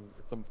having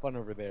some fun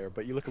over there,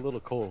 but you look a little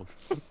cold.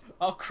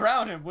 I'll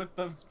crown him with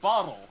this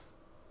bottle.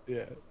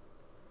 Yeah.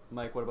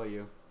 Mike, what about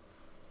you?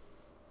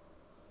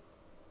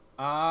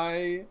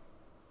 I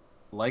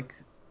like.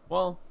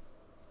 Well,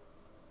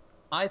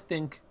 I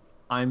think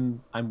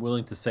I'm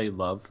willing to say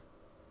love.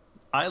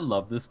 I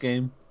love this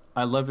game.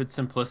 I love its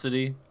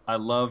simplicity. I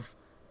love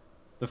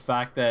the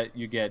fact that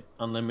you get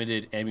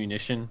unlimited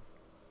ammunition.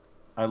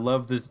 I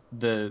love this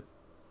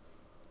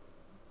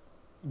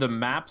the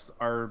maps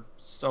are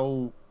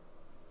so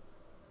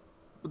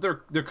they're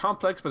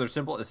complex but they're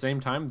simple at the same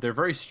time. They're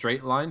very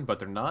straight line, but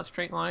they're not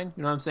straight line.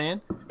 You know what I'm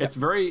saying? It's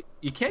very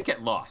you can't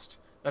get lost.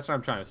 That's what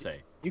I'm trying to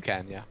say. You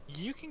can, yeah.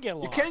 You can get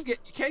You lost.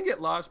 can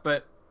get lost,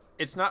 but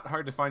it's not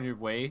hard to find your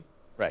way.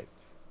 Right.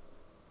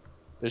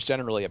 There's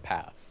generally a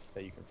path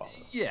that you can follow.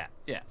 Yeah,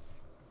 yeah.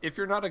 If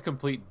you're not a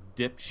complete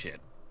dipshit,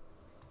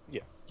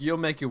 Yes. you'll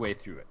make your way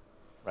through it.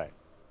 Right.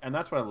 And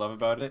that's what I love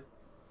about it.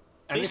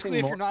 Basically, Anything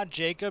if more? you're not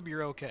Jacob,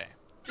 you're okay.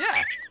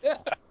 Yeah, yeah.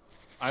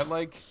 I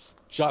like.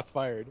 Shots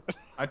fired.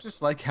 I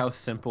just like how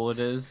simple it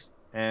is,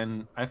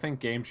 and I think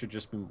games should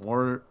just be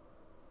more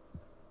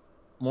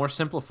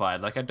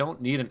simplified. Like I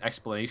don't need an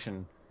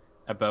explanation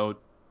about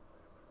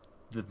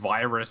the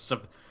virus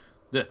of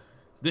the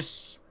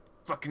this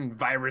fucking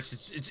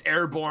virus. It's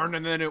airborne,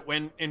 and then it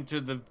went into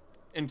the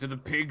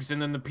pigs,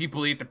 and then the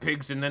people ate the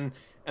pigs, and then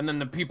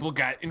the people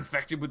got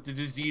infected with the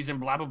disease, and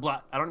blah blah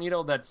blah. I don't need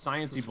all that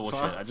sciencey bullshit.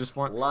 I just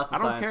want. Lots of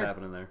I don't science care.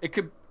 happening there. It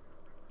could.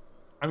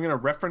 I'm gonna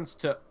reference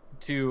to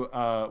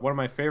one of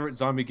my favorite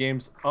zombie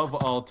games of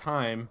all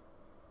time,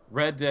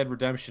 Red Dead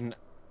Redemption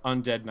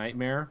Undead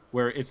Nightmare,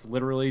 where it's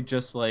literally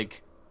just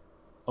like,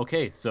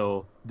 okay,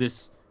 so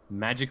this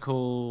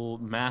magical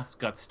mask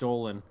got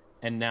stolen,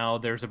 and now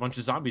there's a bunch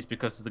of zombies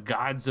because the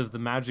gods of the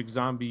magic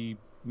zombie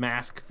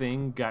mask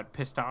thing got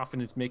pissed off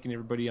and it's making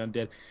everybody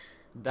undead.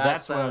 That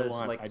That's what I sounded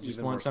want. like I just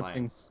even more want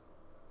something. science.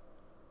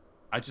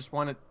 I just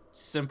want it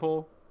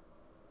simple.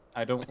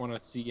 I don't want to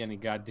see any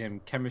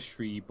goddamn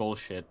chemistry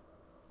bullshit.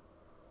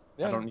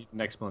 I Yeah. don't need an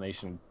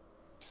explanation.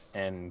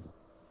 And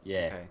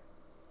yeah. Okay.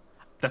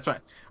 That's why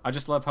I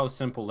just love how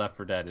simple Left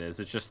 4 Dead is.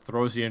 It just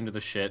throws you into the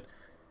shit,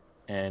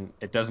 and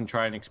it doesn't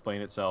try and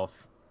explain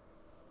itself,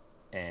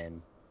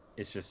 and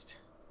it's just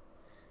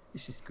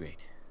great.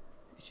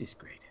 It's just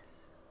great.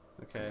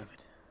 I Okay. love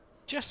it.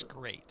 Just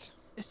great.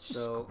 It's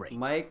just So great.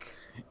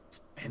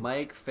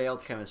 Mike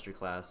failed chemistry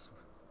class.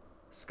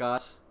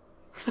 Scott.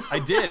 I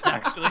did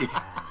actually.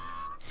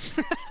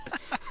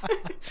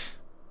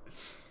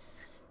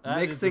 That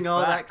is a Mixing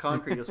all that fact.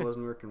 concrete just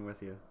wasn't working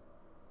with you.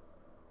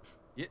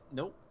 Yeah,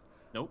 nope.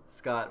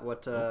 Scott,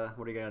 what are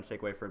you gonna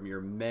take away from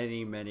your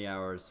many, many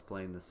hours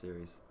playing this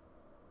series?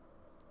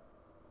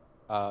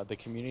 The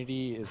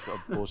community is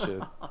a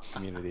bullshit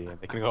community, and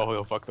they can all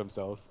go fuck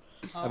themselves.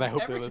 And I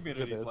hope they Every listen to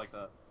community's this. like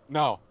that.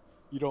 No,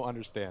 you don't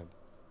understand.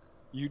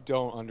 You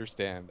don't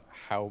understand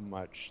how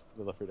much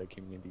the Left 4 Dead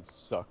community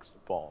sucks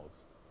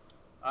balls.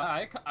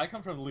 I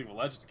come from the League of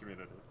Legends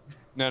community.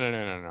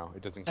 No.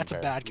 It doesn't That's a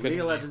compare. bad Because League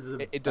of community. Legends is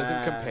a it doesn't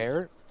bad,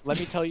 compare. Let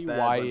me tell you bad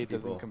why bunch it of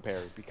doesn't people.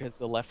 compare. Because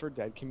the Left 4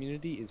 Dead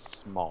community is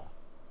small.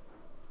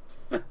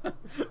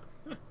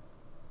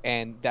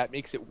 And that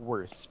makes it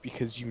worse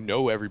because you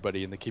know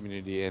everybody in the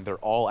community and they're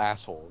all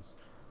assholes.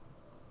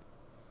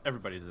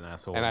 Everybody's an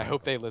asshole. And I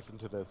hope they listen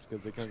to this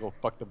because they're gonna go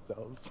fuck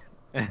themselves.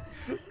 Exactly.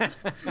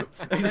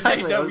 I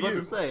know was about you.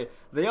 to say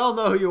they all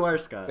know who you are,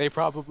 Scott. They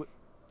probably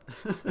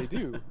they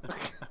do.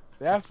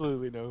 They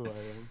absolutely know who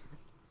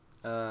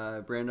I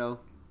am. Brando,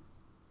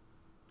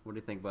 what do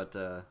you think about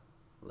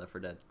Left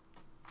 4 Dead?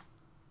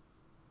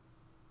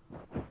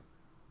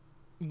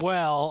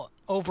 Well,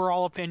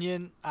 overall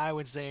opinion, I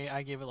would say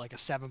I give it like a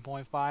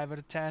 7.5 out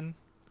of 10.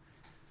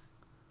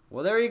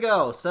 Well, there you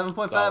go.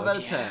 7.5 Solid. out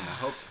of 10.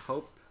 Yeah.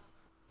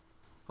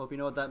 Hope you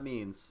know what that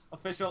means.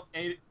 Official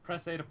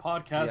Press A to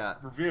podcast Yeah.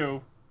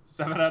 review,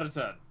 7 out of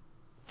 10.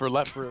 For a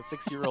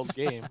 6-year-old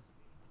game.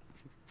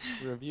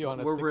 Review on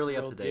a We're really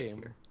up 6-year-old to date game.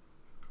 here.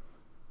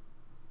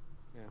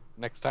 Yeah.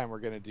 Next time we're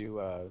gonna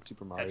do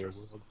Super Mario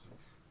Tetris. World.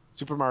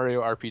 Super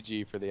Mario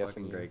RPG for the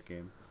Fucking SNES. great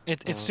game.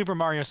 It's Super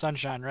Mario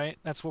Sunshine, right?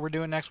 That's what we're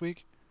doing next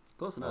week.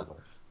 Close enough.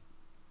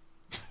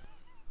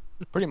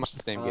 Pretty much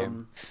the same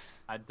game.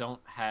 I don't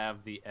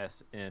have the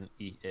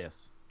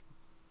SNES.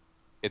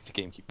 It's a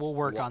GameCube. We'll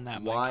work on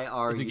that, Mike. Why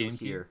are It's a you GameCube.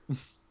 here?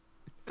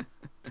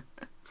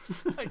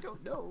 I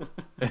don't know.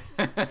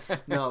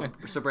 No,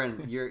 so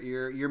Brandon,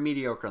 you're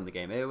mediocre on the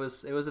game. It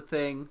was a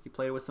thing. You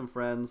played it with some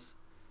friends.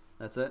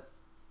 That's it.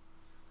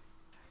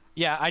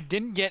 Yeah, I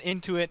didn't get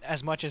into it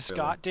as much as Really?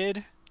 Scott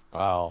did.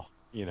 Well,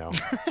 you know.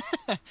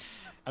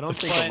 I don't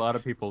think But a lot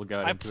of people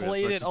got I into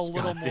played it it a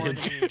little more did.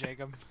 than you,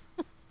 Jacob.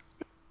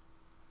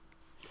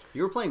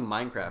 You were playing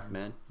Minecraft,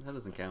 man. That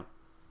doesn't count.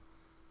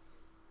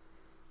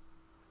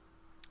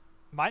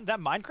 That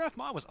Minecraft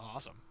mod was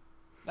awesome.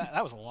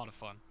 That was a lot of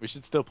fun. We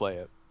should still play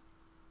it.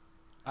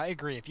 I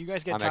agree. If you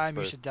guys get On time,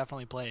 you Expert. should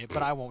definitely play it,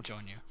 but I won't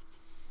join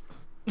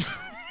you.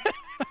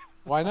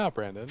 Why not,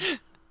 Brandon?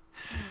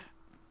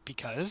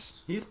 Because?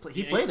 He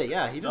He played aced it.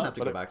 Yeah, it. he It's doesn't done. have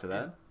to go back to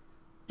that.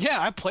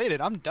 Yeah, I played it.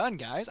 I'm done,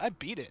 guys. I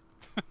beat it.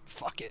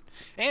 Fuck it.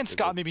 And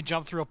Scott it? made me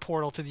jump through a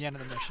portal to the end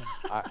of the mission.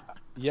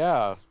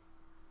 Yeah.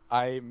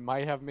 I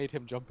might have made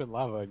him jump in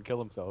lava and kill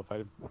himself.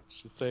 I'm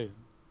just saying.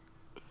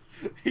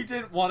 He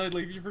didn't want to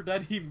leave you for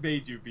dead, he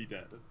made you be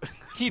dead.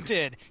 He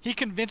did. He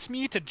convinced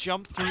me to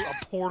jump through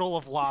a portal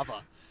of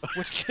lava,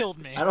 which killed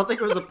me. I don't think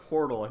it was a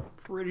portal. I'm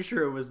pretty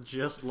sure it was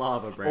just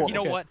lava, Brandon. You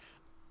know Okay. what?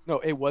 No,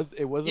 it was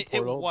a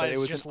portal, but it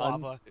was was just an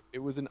lava. it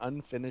was an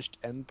unfinished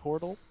end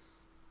portal.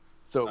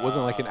 So it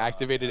wasn't like an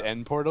activated yeah.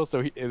 end portal.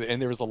 So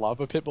and there was a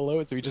lava pit below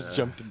it, so he just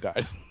jumped and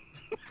died.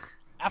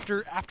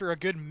 After a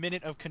good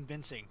minute of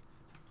convincing.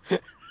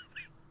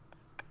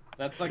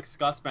 That's like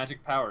Scott's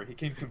magic power. He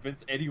can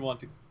convince anyone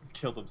to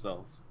kill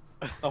themselves.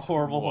 It's a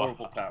horrible,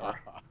 horrible power.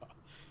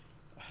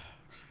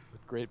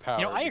 With great power.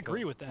 You know, I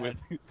agree with that.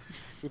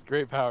 With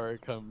great power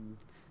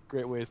comes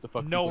great ways to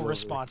fuck No people over.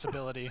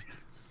 responsibility.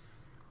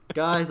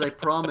 Guys, I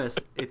promise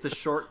it's a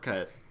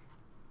shortcut.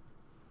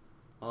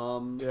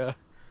 Yeah.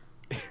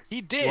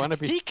 He did. wanna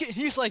be-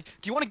 He's like,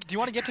 do you want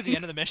to get to the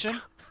end of the mission?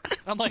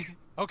 I'm like,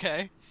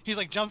 okay. He's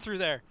like, jump through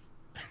there.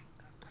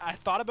 I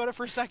thought about it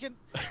for a second,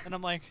 and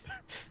I'm like,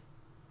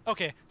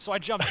 okay. So I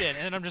jumped in,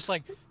 and then I'm just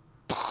like,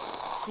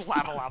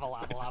 lava, lava,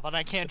 lava, lava, and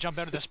I can't jump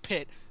out of this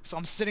pit, so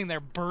I'm sitting there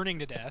burning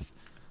to death.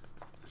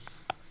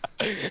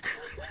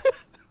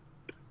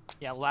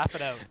 Yeah, laugh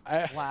it out.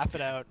 Laugh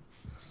it out.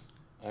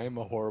 I am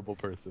a horrible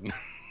person.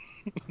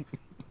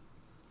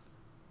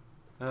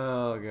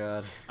 Oh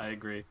god. I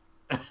agree.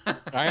 I am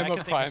I a can think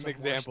of prime some worse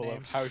example of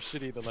names. how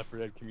shitty the Left 4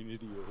 Dead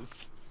community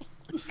is.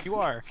 You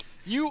are.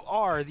 You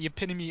are the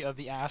epitome of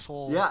the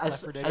asshole. Yeah,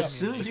 Left 4 Dead as soon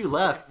community. as you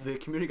left, the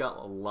community got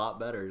a lot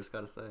better. Just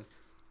gotta say.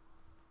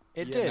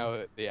 It Yeah, did.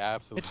 No, they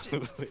absolutely.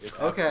 it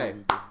Okay.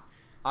 absolutely did.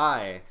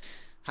 I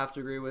have to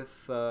agree with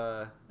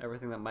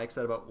everything that Mike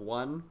said about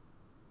 1.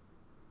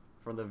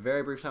 From the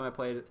very brief time I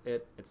played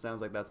it, it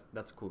sounds like that's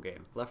a cool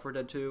game. Left 4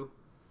 Dead 2,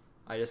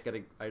 I just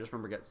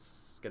remember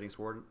getting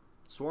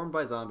swarmed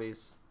by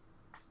zombies.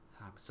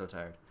 I'm so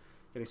tired.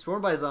 Getting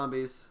swarmed by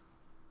zombies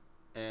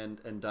and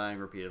dying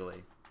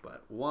repeatedly.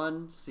 But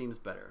 1 seems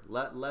better.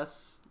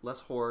 Less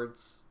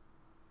hordes,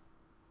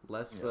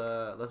 less Yes.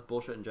 less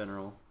bullshit in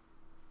general.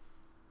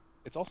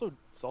 It's also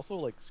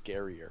like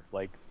scarier.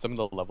 Like some of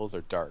the levels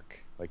are dark,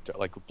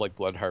 like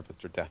Blood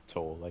Harvest or Death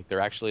Toll. Like they're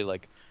actually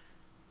like,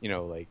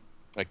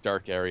 like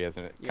dark areas,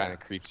 and it kind of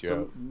creeps you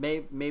so out.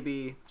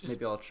 maybe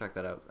I'll check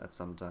that out at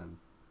some time.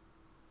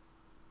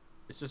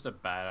 It's just a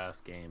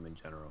badass game in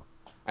general.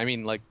 I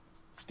mean, like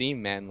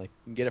Steam, man, like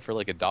you can get it for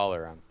like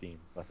 $1 on Steam.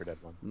 Left 4 Dead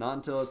 1. Not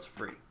until it's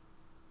free.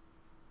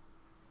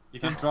 You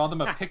can draw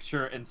them a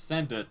picture and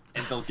send it,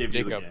 and they'll give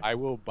you the Jacob, game. I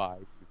will buy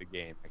you the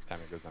game next time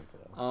it goes on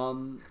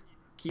sale.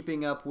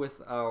 Keeping up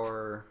with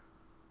our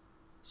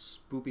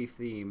spoopy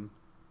theme,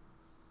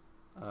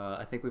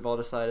 I think we've all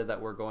decided that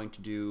we're going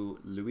to do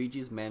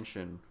Luigi's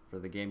Mansion for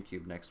the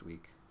GameCube next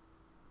week.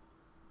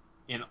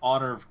 In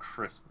honor of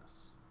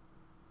Christmas.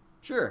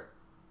 Sure.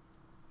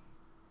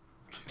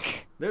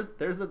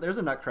 There's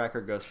a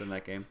Nutcracker ghost in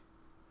that game.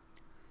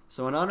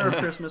 So in honor of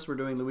Christmas, we're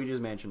doing Luigi's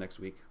Mansion next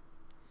week.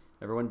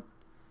 Everyone,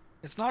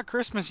 It's not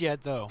Christmas yet,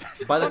 though.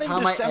 by It's the not even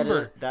time I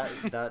December.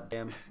 edit that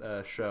damn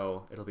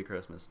show, it'll be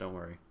Christmas. Don't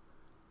worry.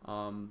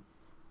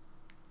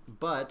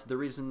 But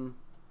the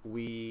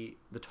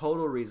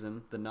total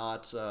reason, the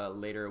not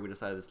later we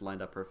decided this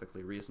lined up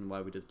perfectly reason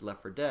why we did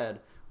Left 4 Dead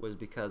was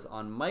because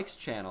on Mike's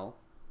channel,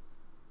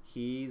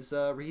 he's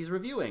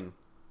reviewing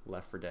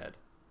Left 4 Dead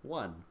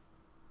 1.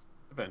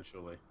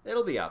 Eventually.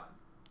 It'll be up.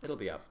 It'll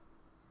be up.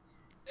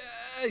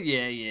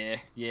 Yeah. Yeah.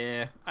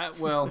 Yeah.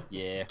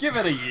 Give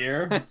it a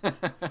year.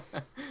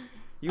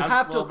 You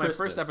have till my Christmas.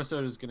 first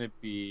episode is gonna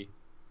be.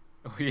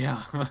 Oh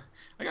yeah,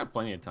 I got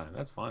plenty of time.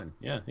 That's fine.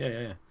 Yeah.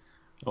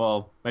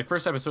 Well, my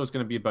first episode is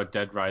going to be about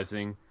Dead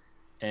Rising,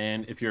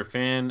 and if you're a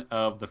fan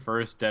of the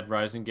first Dead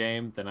Rising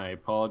game, then I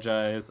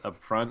apologize up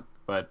front,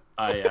 but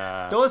Don't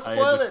I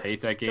spoil just it.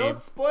 hate that game.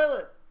 Don't spoil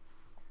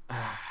it.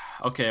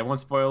 Okay, I won't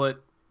spoil it.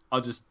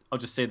 I'll just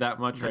say that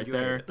much Then right you hate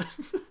there. it.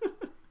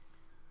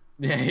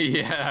 Yeah,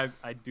 yeah,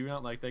 I do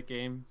not like that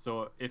game.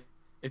 So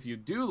if you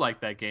do like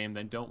that game,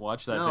 then don't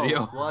watch that No,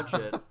 video. watch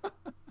it.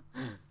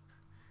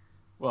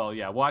 Well,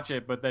 yeah, watch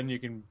it, but then you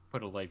can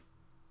put a A like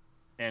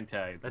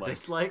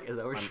dislike? Is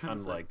that what you're trying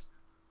to say? unlike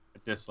a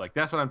dislike.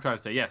 That's what I'm trying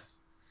to say. Yes,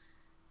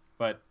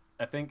 but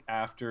I think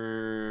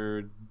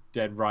after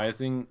Dead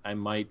Rising, I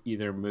might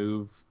either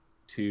move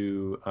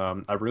to.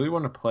 I really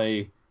want to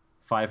play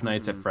Five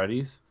Nights at Mhm.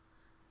 Freddy's,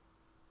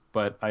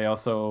 but I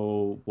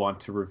also want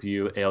to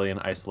review Alien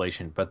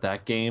Isolation. But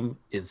that game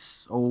is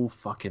so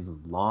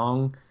fucking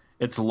long.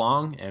 It's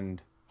long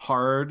and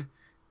hard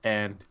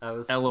and I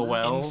was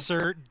LOL.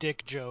 Insert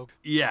dick joke.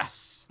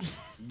 Yes.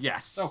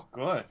 Yes. So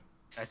good.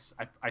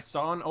 I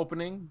saw an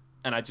opening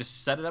and I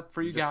just set it up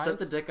for you just guys. set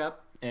the dick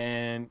up.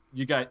 And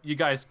you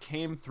guys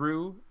came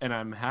through and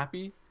I'm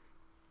happy.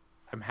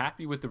 I'm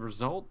happy with the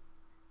result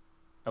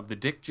of the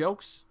dick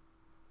jokes.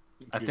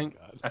 I think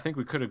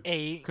we could have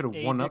A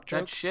one dick up that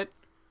joke? shit.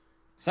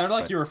 Sounded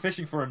like But- you were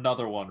fishing for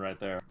another one right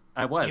there.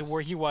 I was.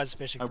 He was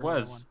fishing I for another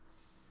was. one.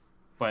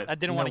 But I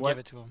didn't you want know to what? give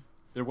it to him.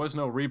 There was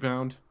no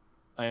rebound.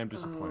 I am Oh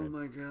disappointed.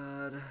 my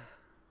god.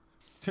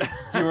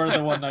 You are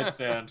the one night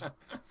stand.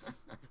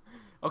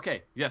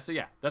 Okay, yeah, so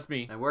yeah, that's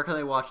me. And where can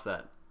they watch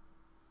that?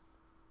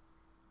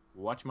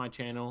 Watch my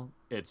channel.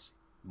 It's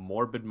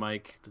Morbid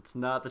Mike. It's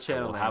not the I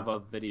channel will name. have a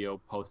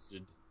video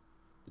posted.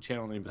 The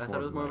channel name is I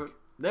thought it was Morbid Morbid. Mike.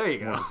 There you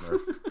go.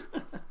 Morbid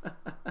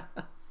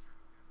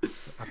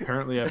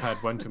Apparently, I've had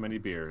one too many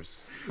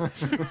beers.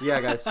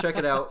 Yeah, guys, check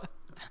it out.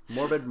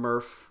 Morbid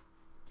Murph,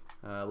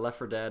 Left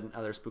 4 Dead, and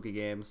other spooky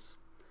games.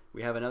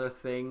 We have another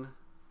thing,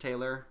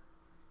 Taylor.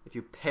 If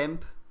you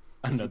pimp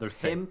Another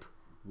thing. pimp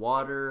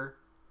water,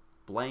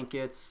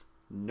 blankets,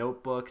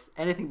 notebooks,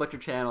 anything but your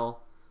channel,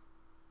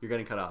 you're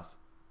getting cut off.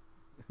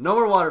 No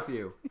more water for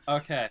you.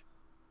 Okay.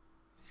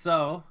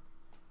 So,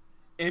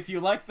 if you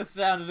like the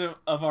sound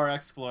of our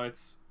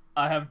exploits,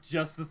 I have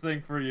just the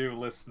thing for you,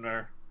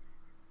 listener.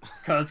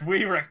 Because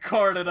we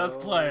recorded us Oh.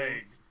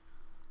 playing.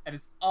 And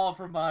it's all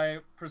from my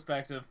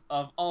perspective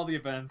of all the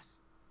events.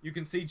 You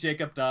can see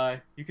Jacob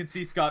die. You can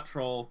see Scott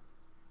troll.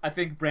 I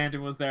think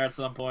Brandon was there at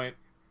some point.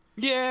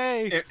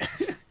 Yay!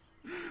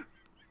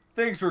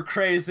 Things were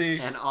crazy.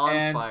 And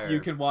on fire. You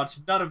can watch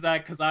none of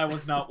that because I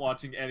was not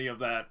watching any of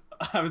that.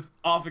 I was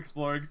off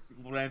exploring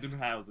random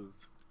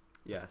houses.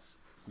 Yes,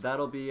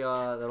 that'll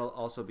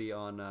also be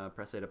on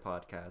Press Ada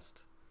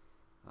podcast.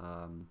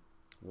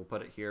 We'll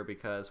put it here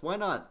because why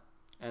not?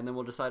 And then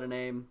we'll decide a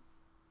name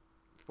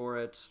for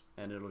it,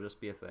 and it'll just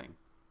be a thing.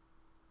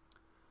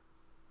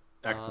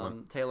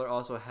 Excellent. Taylor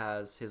also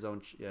has his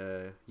own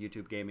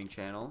YouTube gaming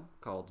channel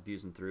called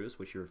Views and Throughs,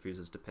 which he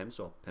refuses to pimp,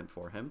 so I'll pimp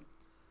for him.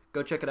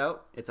 Go check it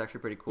out. It's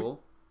actually pretty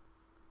cool.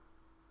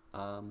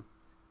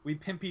 We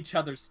pimp each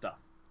other's stuff.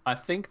 I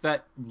think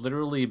that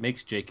literally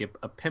makes Jacob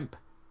a pimp.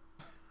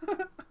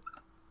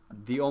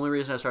 The only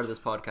reason I started this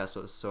podcast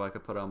was so I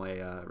could put on my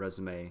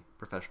resume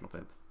professional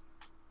pimp.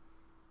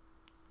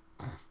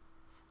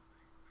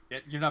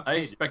 You're not I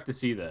paid. expect to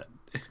see that.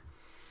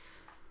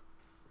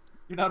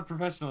 You're not a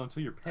professional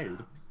until you're paid.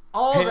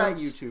 All that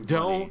Pimps YouTube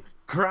don't money.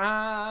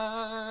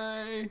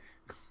 cry.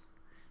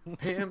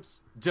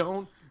 Pimps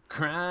don't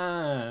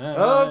cry.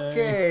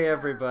 Okay,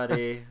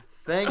 everybody.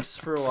 Thanks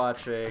for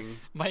watching.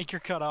 Mike, you're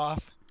cut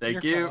off.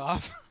 Thank You're you. cut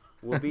off.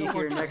 We'll be No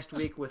more here next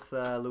pimps. week with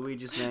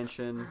Luigi's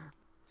Mansion.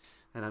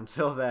 And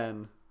until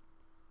then,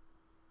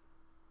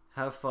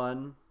 have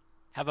fun.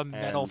 Have a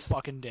metal And-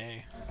 fucking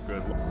day.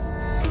 Good.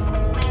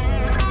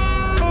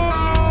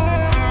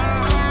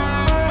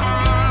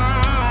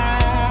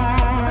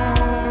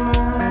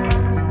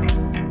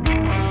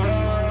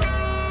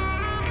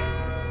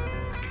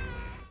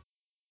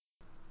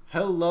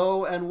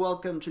 Hello and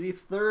welcome to the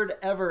third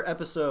ever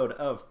episode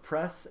of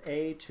Press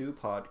A2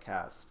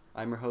 Podcast.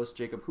 I'm your host,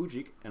 Jacob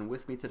Hujik, and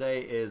with me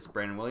today is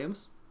Brandon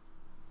Williams.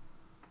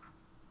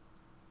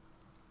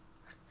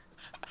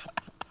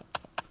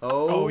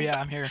 Oh yeah,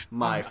 I'm here.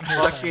 My I'm here.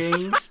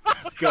 fucking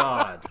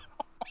god.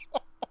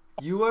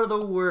 You are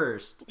the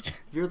worst.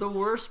 You're the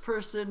worst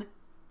person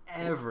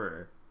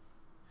ever.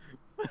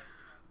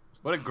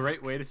 What a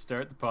great way to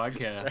start the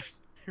podcast.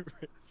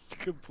 It's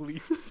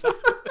complete silence.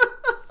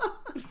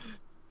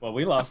 Well,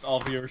 we lost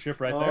all viewership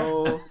right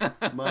there.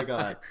 Oh my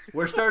god.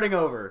 We're starting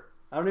over.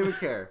 I don't even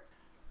care.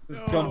 This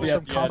is No. gonna be Some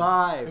at the end.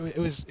 Five, It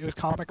was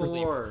comic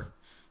relief. 4,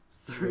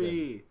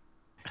 3,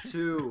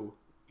 2,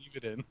 Leave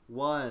it in.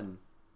 1.